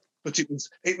 Yeah. But it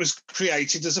was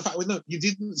created as a fact. Well, no, you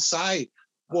didn't say,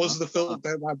 was the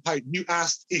Piltdown Man fake? You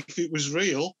asked if it was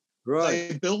real. Right.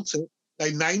 They built it.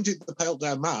 They named it the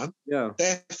Piltdown Man. Yeah.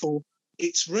 Therefore,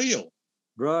 it's real.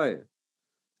 Right.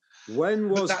 When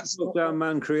was the Piltdown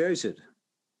Man created?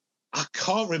 I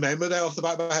can't remember now off the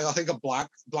back of my head. I think I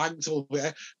blanked all the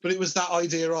way. But it was that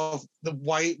idea of the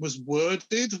way it was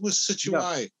worded was such a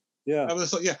way. Yeah. I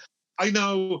was like, I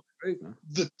know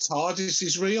the TARDIS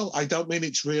is real. I don't mean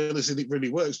it's real as in it really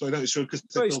works, but I know it's real because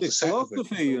they built a set of it.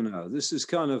 Philosophy, This is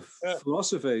kind of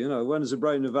philosophy, When does a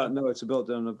brain in a vat know it's built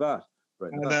down a vat?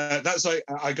 And that's like,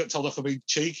 I got told off for being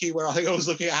cheeky, where I think I was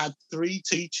looking at, I had 3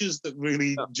 teachers that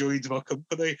really enjoyed my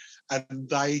company, and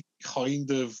they kind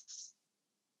of,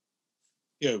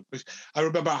 I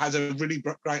remember I had a really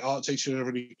great art teacher and a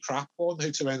really crap one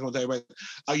who turned around one day and went,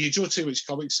 oh, you draw too much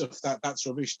comic stuff, that's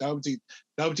rubbish. Nobody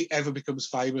ever becomes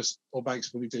famous or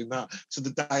makes money doing that. So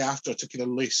the day after, I took in a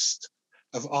list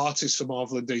of artists from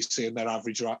Marvel and DC and their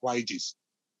average wages.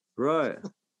 Right.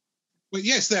 But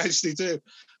yes, they actually do.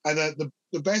 And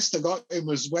the best I got in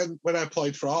was when I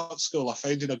applied for art school, I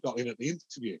found I got in at the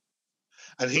interview.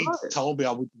 And he told me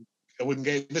I wouldn't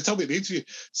get in. They told me at the interview.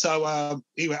 So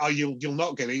he went, oh, you'll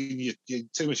not get in. You're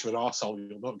too much of an arsehole.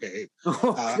 You'll not get in.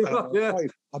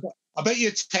 I bet you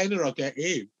a tenner I'll get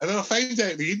in. And then I found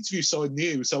out the interview, so I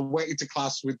knew. So I went into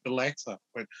class with the letter.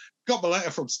 Got my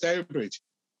letter from Stourbridge.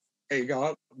 Here you go,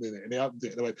 open it. And he opened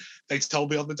it. And I went, they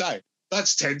told me on the day.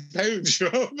 That's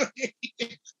 £10.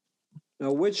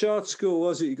 Now, which art school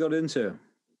was it you got into?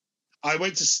 I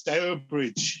went to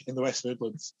Stourbridge in the West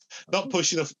Midlands. Not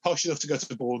posh enough to go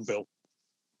to Bourneville.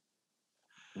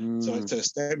 So I went to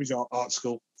Stourbridge Art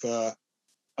School I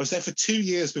was there for 2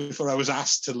 years before I was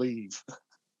asked to leave.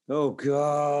 Oh,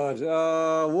 God.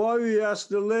 Why were you asked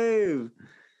to leave?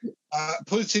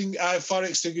 Putting a fire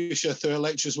extinguisher through a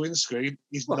lecturer's windscreen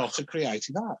is not a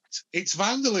creative act. It's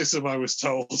vandalism, I was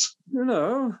told.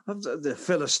 The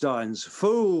Philistines,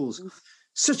 fools,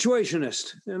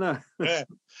 situationist, Yeah.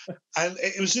 And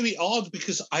it was really odd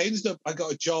because I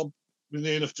got a job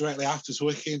near enough directly afterwards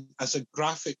working as a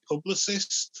graphic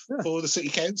publicist for the city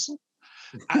council.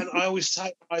 And I always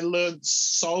say I learned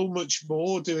so much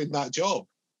more doing that job.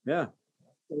 Yeah.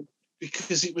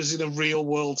 Because it was in a real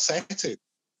world setting.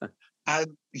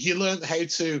 And you learned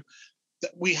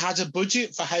we had a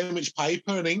budget for how much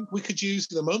paper and ink we could use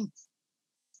in a month.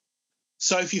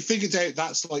 So if you figured out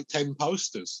that's like 10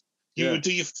 posters, you would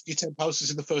do your 10 posters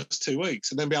in the first 2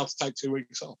 weeks and then be able to take 2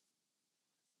 weeks off.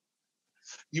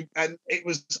 And it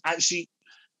was actually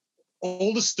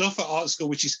all the stuff at art school,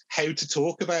 which is how to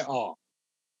talk about art.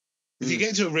 If you get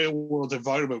into a real world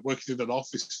environment working in an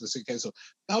office for the city council,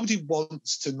 nobody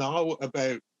wants to know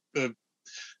about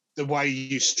the way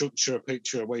you structure a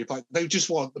picture, where you play. They just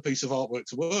want the piece of artwork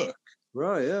to work.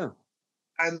 Right, yeah.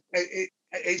 And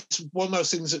it's one of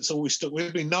those things that's always stuck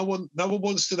with me. No one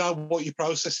wants to know what your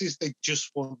process is. They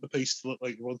just want the piece to look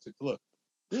like you want it to look.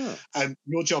 Yeah. And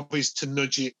your job is to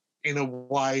nudge it in a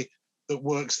way that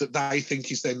works, that they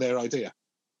think is then their idea.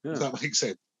 Yeah. Does that make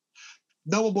sense?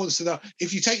 No one wants to know.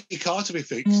 If you take your car to be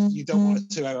fixed, you don't want a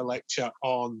 2-hour lecture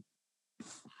on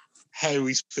how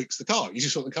he's fixed the car. You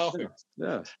just want the car fixed.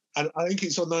 Yeah. And I think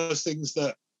it's one of those things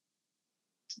that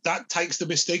that takes the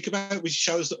mystique about it, which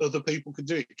shows that other people can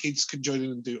do it. Kids can join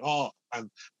in and do art and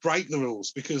break the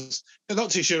rules because they're not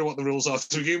too sure what the rules are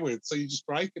to begin with, so you're just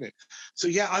breaking it. So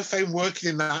yeah, I found working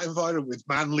in that environment with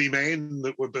manly men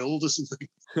that were builders and things.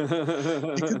 You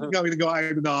couldn't go in and go,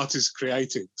 I'm an artist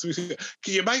creating. So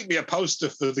can you make me a poster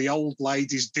for the old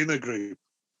ladies' dinner group?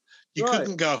 You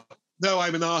couldn't go, no,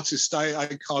 I'm an artist. I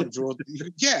can't draw.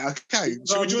 Yeah, okay.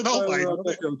 Should we do an old lady?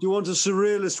 Do you want a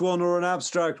surrealist one or an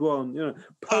abstract one? You know,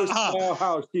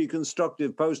 post-Bauhaus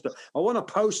deconstructive poster. I want a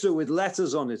poster with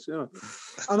letters on it. You know,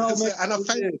 and I'll make. And I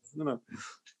found, you know,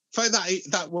 find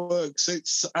that works.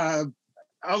 It's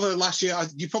over last year.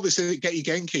 You probably seen it, Getty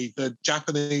Genki, the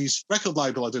Japanese record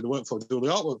label I do the work for, do all the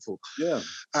artwork for. Yeah.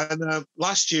 And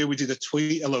last year we did a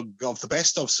tweet-along of the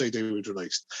best of CD we'd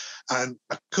released, and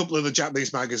a couple of the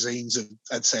Japanese magazines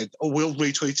had said, "Oh, we'll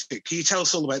retweet it. Can you tell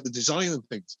us all about the design and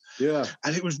things?" Yeah.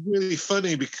 And it was really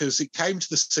funny because it came to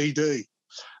the CD,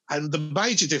 and the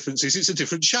major difference is it's a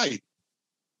different shape.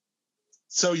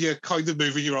 So you're kind of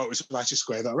moving your artwork from a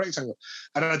square, that rectangle.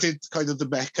 And I did kind of the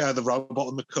mecha, the robot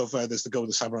on the cover, there's the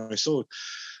golden samurai sword.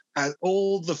 And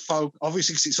all the folk,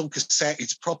 obviously because it's on cassette,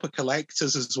 it's proper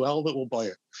collectors as well that will buy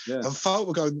it. Yeah. And folk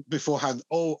were going beforehand,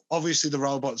 oh, obviously the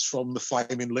robot's from the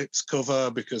Flaming Lips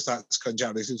cover because that's kind of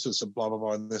Japanese influence and blah, blah,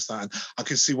 blah, and this, that. And I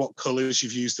can see what colours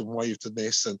you've used and why you've done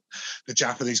this and the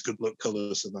Japanese good luck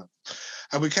colours and that.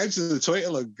 And we came to the Twitter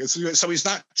log. So is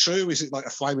that true? Is it like a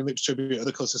Flaming Lips tribute or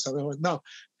the colours or something? I went, no.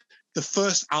 The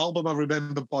first album I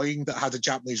remember buying that had a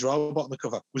Japanese robot on the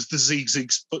cover was the Zig Zig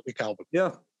Sputnik album.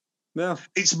 Yeah. Yeah.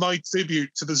 It's my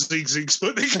tribute to the Zig Zig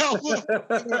Sputnik album.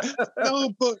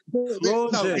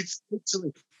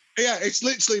 It's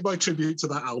literally my tribute to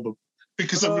that album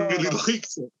because I really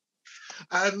liked it.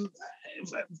 And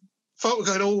folk were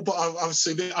going, oh, but I've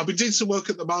seen it. I've been doing some work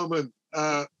at the moment,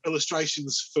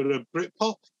 illustrations for a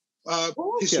Britpop,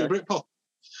 history of Britpop.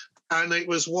 And it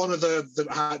was one of the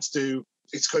that I had to do.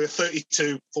 It's kind of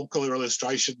 32 full colour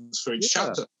illustrations for each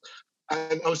chapter.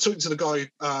 And I was talking to the guy,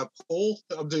 Paul,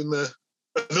 that I'm doing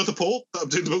another Paul that I'm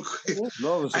doing the book with.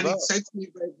 And he said to me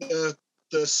about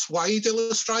the suede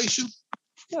illustration.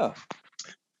 Yeah.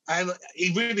 And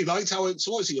he really liked how it,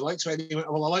 so what is it you liked about it? He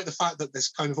went, well, I like the fact that there's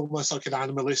kind of almost like an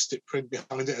animalistic print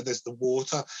behind it and there's the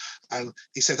water. And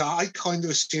he said, I kind of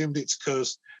assumed it's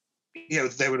because,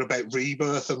 they were about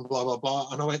rebirth and blah, blah, blah.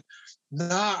 And I went,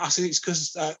 nah, I said, it's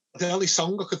because the only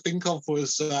song I could think of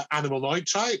was Animal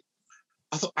Nitrate.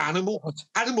 I thought,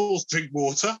 animals drink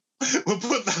water. We'll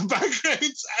put that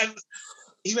background. And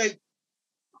he went,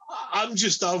 I'm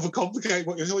just overcomplicating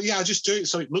what you're doing. Yeah, I just do it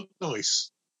so it looked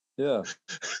nice. Yeah.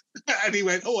 And he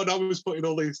went, and I was putting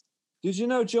all these. Did you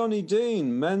know Johnny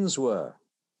Dean, menswear?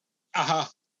 Uh-huh.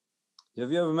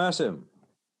 Have you ever met him?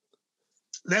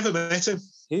 Never met him.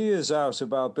 He is out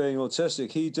about being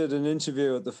autistic. He did an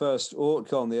interview at the first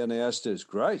AutoCon the NAS did.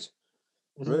 Great.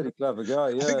 Really clever guy,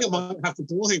 yeah. I think I might have to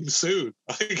call him soon.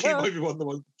 I think he might be one of the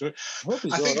ones to do it.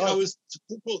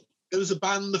 There was a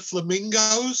band, the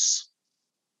Flamingos,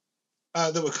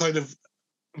 that were kind of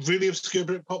really obscure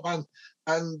Britpop band.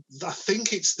 And I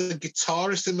think it's the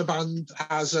guitarist in the band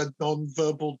has a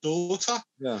non-verbal daughter.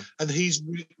 Yeah. And he's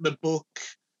written a book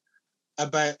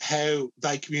about how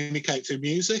they communicate through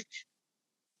music.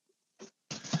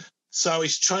 So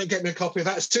he's trying to get me a copy of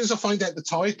that. As soon as I find out the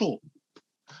title,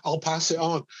 I'll pass it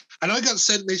on. And I got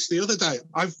sent this the other day.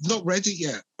 I've not read it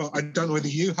yet, but I don't know whether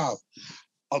you have.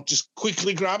 I'll just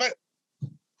quickly grab it.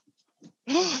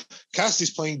 Cass is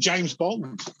playing James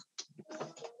Bond.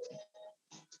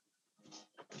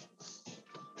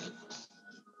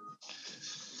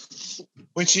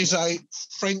 Which is a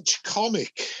French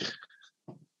comic.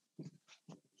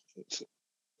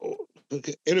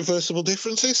 Irreversible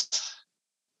Differences.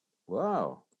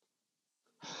 Wow.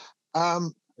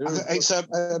 It's a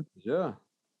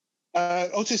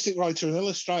autistic writer and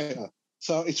illustrator.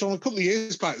 So it's from a couple of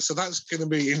years back. So that's going to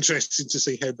be interesting to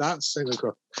see how that's seen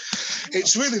across.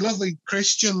 It's really lovely.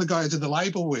 Christian, the guy I did the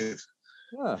label with,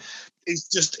 is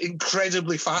just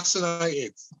incredibly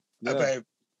fascinated about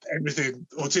everything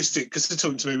autistic because they're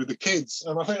talking to me with the kids.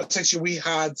 And I think I said to you, we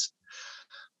had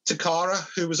Takara,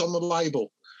 who was on the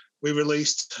label. We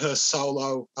released her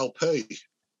solo LP.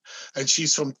 And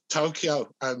she's from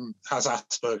Tokyo and has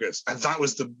Asperger's. And that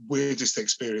was the weirdest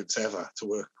experience ever to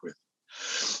work with.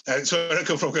 And so I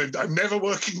come from going, I'm never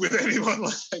working with anyone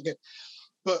like it.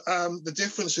 But the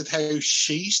difference with how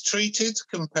she's treated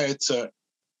compared to...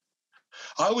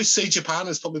 I always see Japan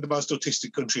as probably the most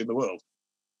autistic country in the world.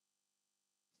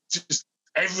 Just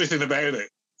everything about it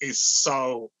is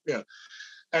so...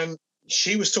 And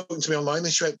she was talking to me online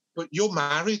and she went, but you're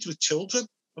married with children?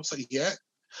 I was like, yeah.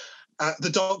 the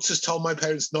doctors told my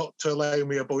parents not to allow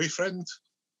me a boyfriend,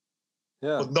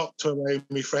 or not to allow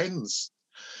me friends.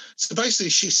 So basically,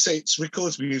 she sits,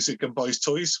 records music, and buys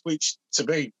toys, which to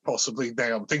me, possibly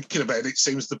now I'm thinking about it,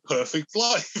 seems the perfect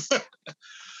life.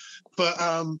 But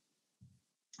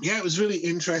yeah, it was really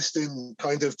interesting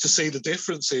kind of to see the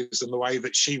differences in the way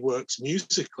that she works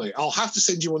musically. I'll have to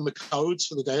send you one of the codes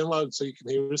for the download so you can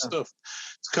hear her stuff.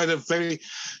 It's kind of very,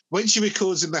 when she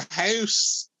records in the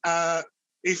house,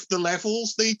 if the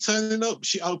levels need turning up,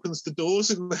 she opens the doors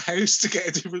in the house to get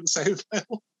a different sound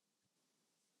level,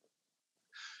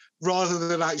 rather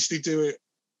than actually do it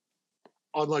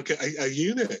on like a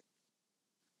unit.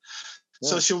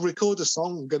 So she'll record a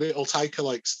song and it'll take her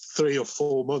like 3 or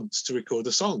 4 months to record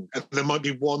a song. And there might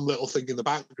be one little thing in the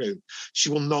background.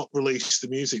 She will not release the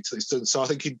music till it's done. So I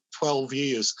think in 12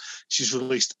 years, she's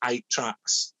released 8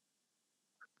 tracks.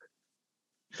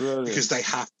 Brilliant. Because they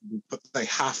have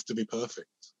to be perfect.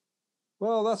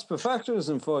 Well, that's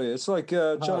perfectionism for you. It's like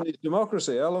Chinese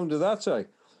democracy. How long did that take?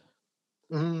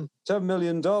 $10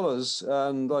 million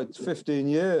and like 15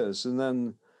 years. And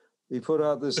then he put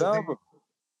out this album.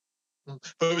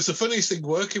 But it was the funniest thing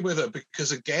working with her,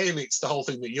 because again, it's the whole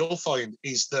thing that you'll find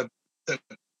is the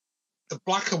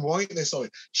black and whiteness of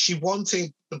it. She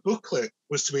wanted the booklet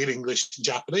was to be in English and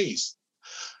Japanese.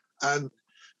 And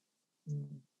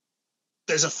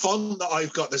there's a font that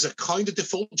I've got. There's a kind of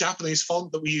default Japanese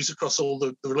font that we use across all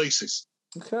the releases.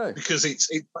 Okay. Because it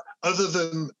other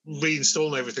than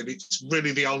reinstalling everything, it's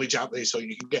really the only Japanese font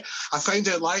you can get. I found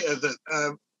out later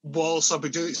that whilst I've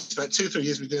been doing it, it's about 2 or 3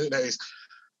 years we've been doing it now, is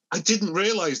I didn't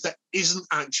realise that isn't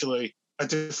actually a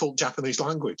default Japanese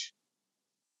language.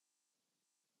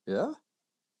 Yeah.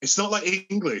 It's not like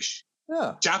English.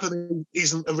 Yeah. Japanese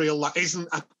isn't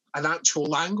an actual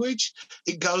language.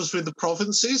 It goes with the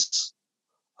provinces.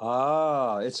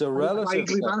 Ah, it's a relative.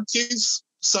 Matches.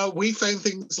 So we found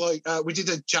things like we did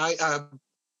a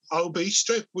OB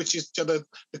strip, which is the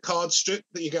card strip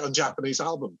that you get on Japanese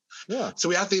album. Yeah. So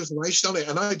we had the information on it,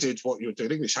 and I did what you were doing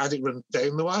in English. I had it run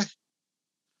down the way.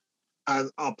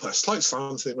 And I'll put a slight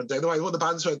silence in it, went down the way. One of the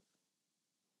bands went,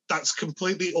 that's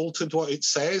completely altered what it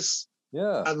says.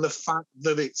 Yeah. And the fact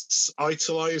that it's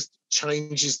italicized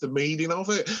changes the meaning of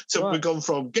it. So we've gone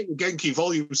from Genki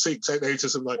Volume 6 out there to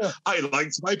something like, I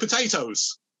like to buy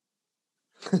potatoes.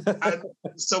 And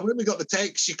so when we got the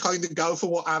text, you kind of go for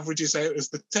what averages out as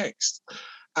the text.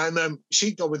 And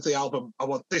she'd go with the album, I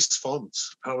want this font.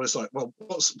 And I was like, well,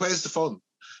 where's the font?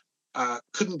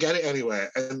 Couldn't get it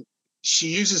anywhere. And she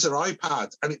uses her iPad,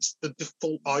 and it's the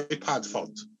default iPad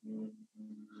font.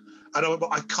 And I went,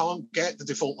 but I can't get the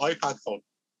default iPad font.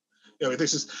 You know,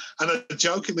 this is, and I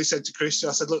jokingly said to Christian,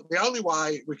 I said, look, the only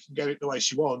way we can get it the way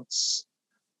she wants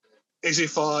is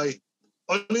if I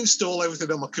uninstall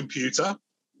everything on my computer,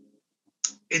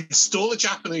 install a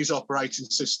Japanese operating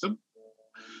system,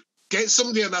 get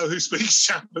somebody I know who speaks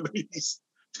Japanese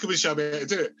to come and show me how to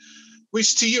do it.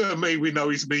 Which to you and me, we know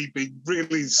is me being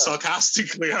really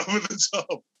sarcastically over the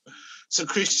top. So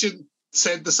Christian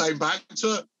said the same back to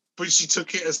her, but she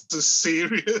took it as a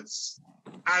serious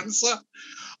answer.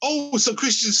 Oh, so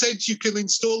Christian said you can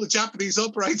install a Japanese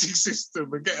operating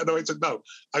system and get annoyed. No,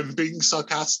 I'm being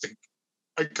sarcastic.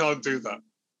 I can't do that.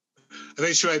 And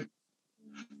then she went,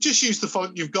 just use the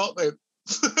font you've got then.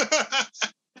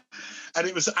 And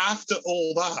it was after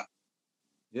all that.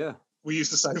 Yeah. We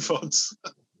used the same fonts.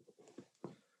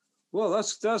 Well,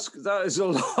 that is a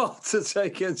lot to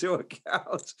take into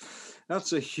account.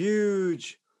 That's a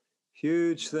huge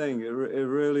thing. It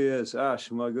really is.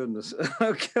 Ash, my goodness.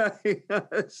 Okay.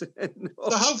 So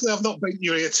hopefully I've not beaten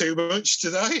you here too much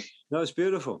today. No, it's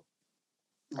beautiful.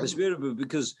 It's beautiful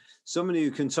because somebody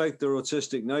who can take their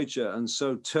autistic nature and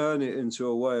so turn it into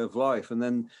a way of life and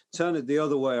then turn it the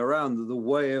other way around, the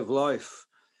way of life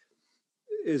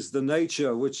is the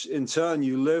nature, which in turn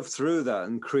you live through that,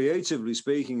 and creatively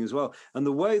speaking as well. And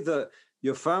the way that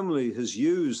your family has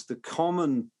used the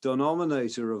common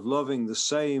denominator of loving the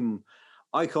same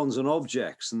icons and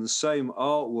objects and the same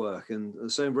artwork and the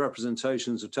same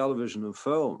representations of television and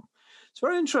film. It's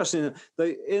very interesting.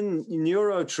 In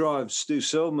Neurotribe, Stu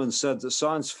Silverman said that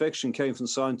science fiction came from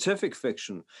scientific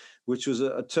fiction, which was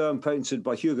a term patented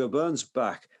by Hugo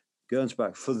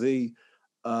Gernsback for the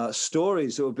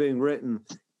stories that were being written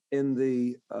in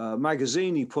the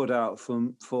magazine he put out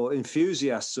for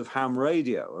enthusiasts of ham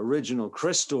radio, original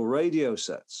crystal radio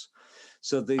sets.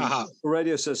 So the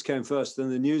radio sets came first, then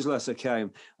the newsletter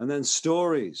came, and then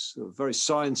stories, very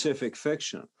scientific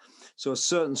fiction. So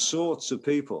certain sorts of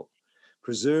people,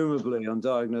 presumably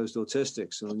undiagnosed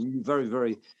autistics, and very,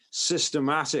 very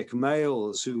systematic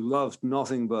males who loved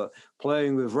nothing but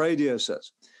playing with radio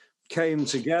sets, came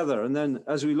together. And then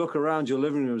as we look around your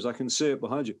living rooms, I can see it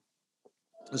behind you.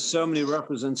 There's so many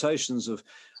representations of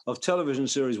television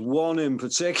series, one in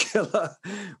particular,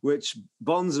 which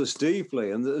bonds us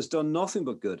deeply and that has done nothing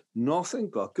but good,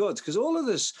 because all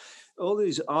these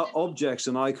objects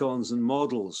and icons and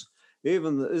models,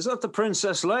 is that the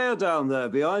Princess Leia down there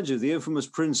behind you, the infamous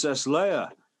Princess Leia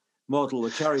model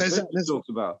that Carrie Fisher talked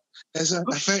about? There's a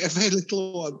very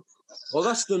little one. Well,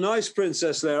 that's the nice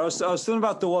Princess Leia. I was thinking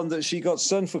about the one that she got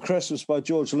sent for Christmas by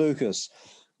George Lucas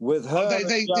with her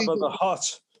Jabba the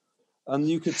Hutt. And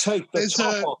you could take the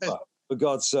top off her, for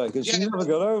God's sake. And she never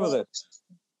got over it.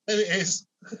 There it is.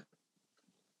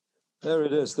 There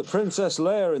it is. The Princess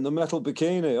Leia in the metal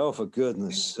bikini. Oh, for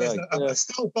goodness sake. A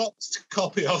still boxed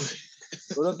copy of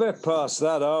it. We're a bit past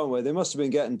that, aren't we? They must have been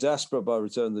getting desperate by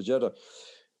Return of the Jedi.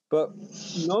 But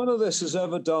none of this has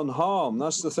ever done harm.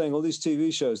 That's the thing. All these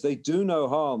TV shows, they do no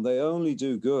harm. They only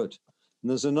do good. And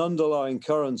there's an underlying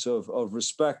current of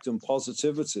respect and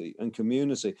positivity and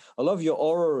community. I love your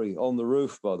orrery on the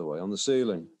roof, by the way, on the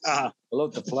ceiling. I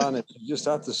love the planet. You just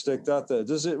had to stick that there.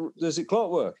 Does it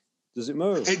clockwork? Does it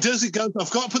move? It does. It goes.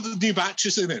 I've got to put the new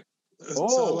batches in it.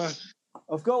 Oh, so,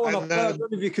 I've got one up there. I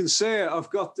don't know if you can see it. I've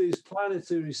got these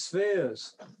planetary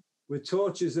spheres with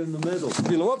torches in the middle.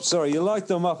 You light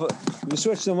them up. If you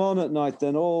switch them on at night,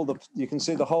 then you can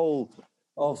see the whole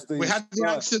of the. We had the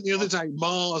accident the other day.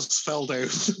 Mars fell down.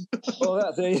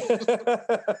 Oh, you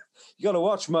got to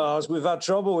watch Mars. We've had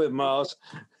trouble with Mars.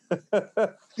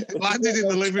 It landed in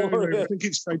the living room. I think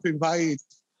it's trying to invade.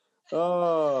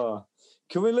 Oh.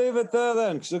 Can we leave it there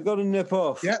then? Because I've got to nip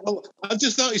off. Yeah, well, I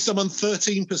just noticed I'm on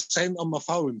 13% on my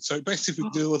phone, so best if we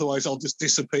do, otherwise I'll just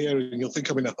disappear and you'll think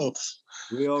I'm in a huff.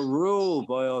 We are ruled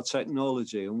by our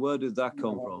technology, and where did that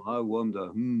come from? I wonder.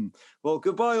 Well,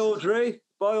 goodbye, Audrey.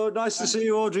 Bye, Audrey. Nice to see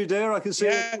you, Audrey, dear. I can see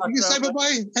you. You can say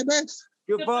bye-bye. Hey, Beth.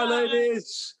 Goodbye,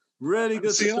 ladies. Really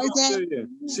good see to talk to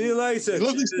you. See you later.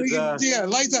 Lovely speaking to you.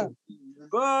 Later.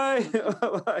 Bye.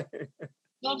 Bye.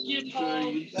 Love you,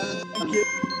 Paul. Thank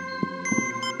you.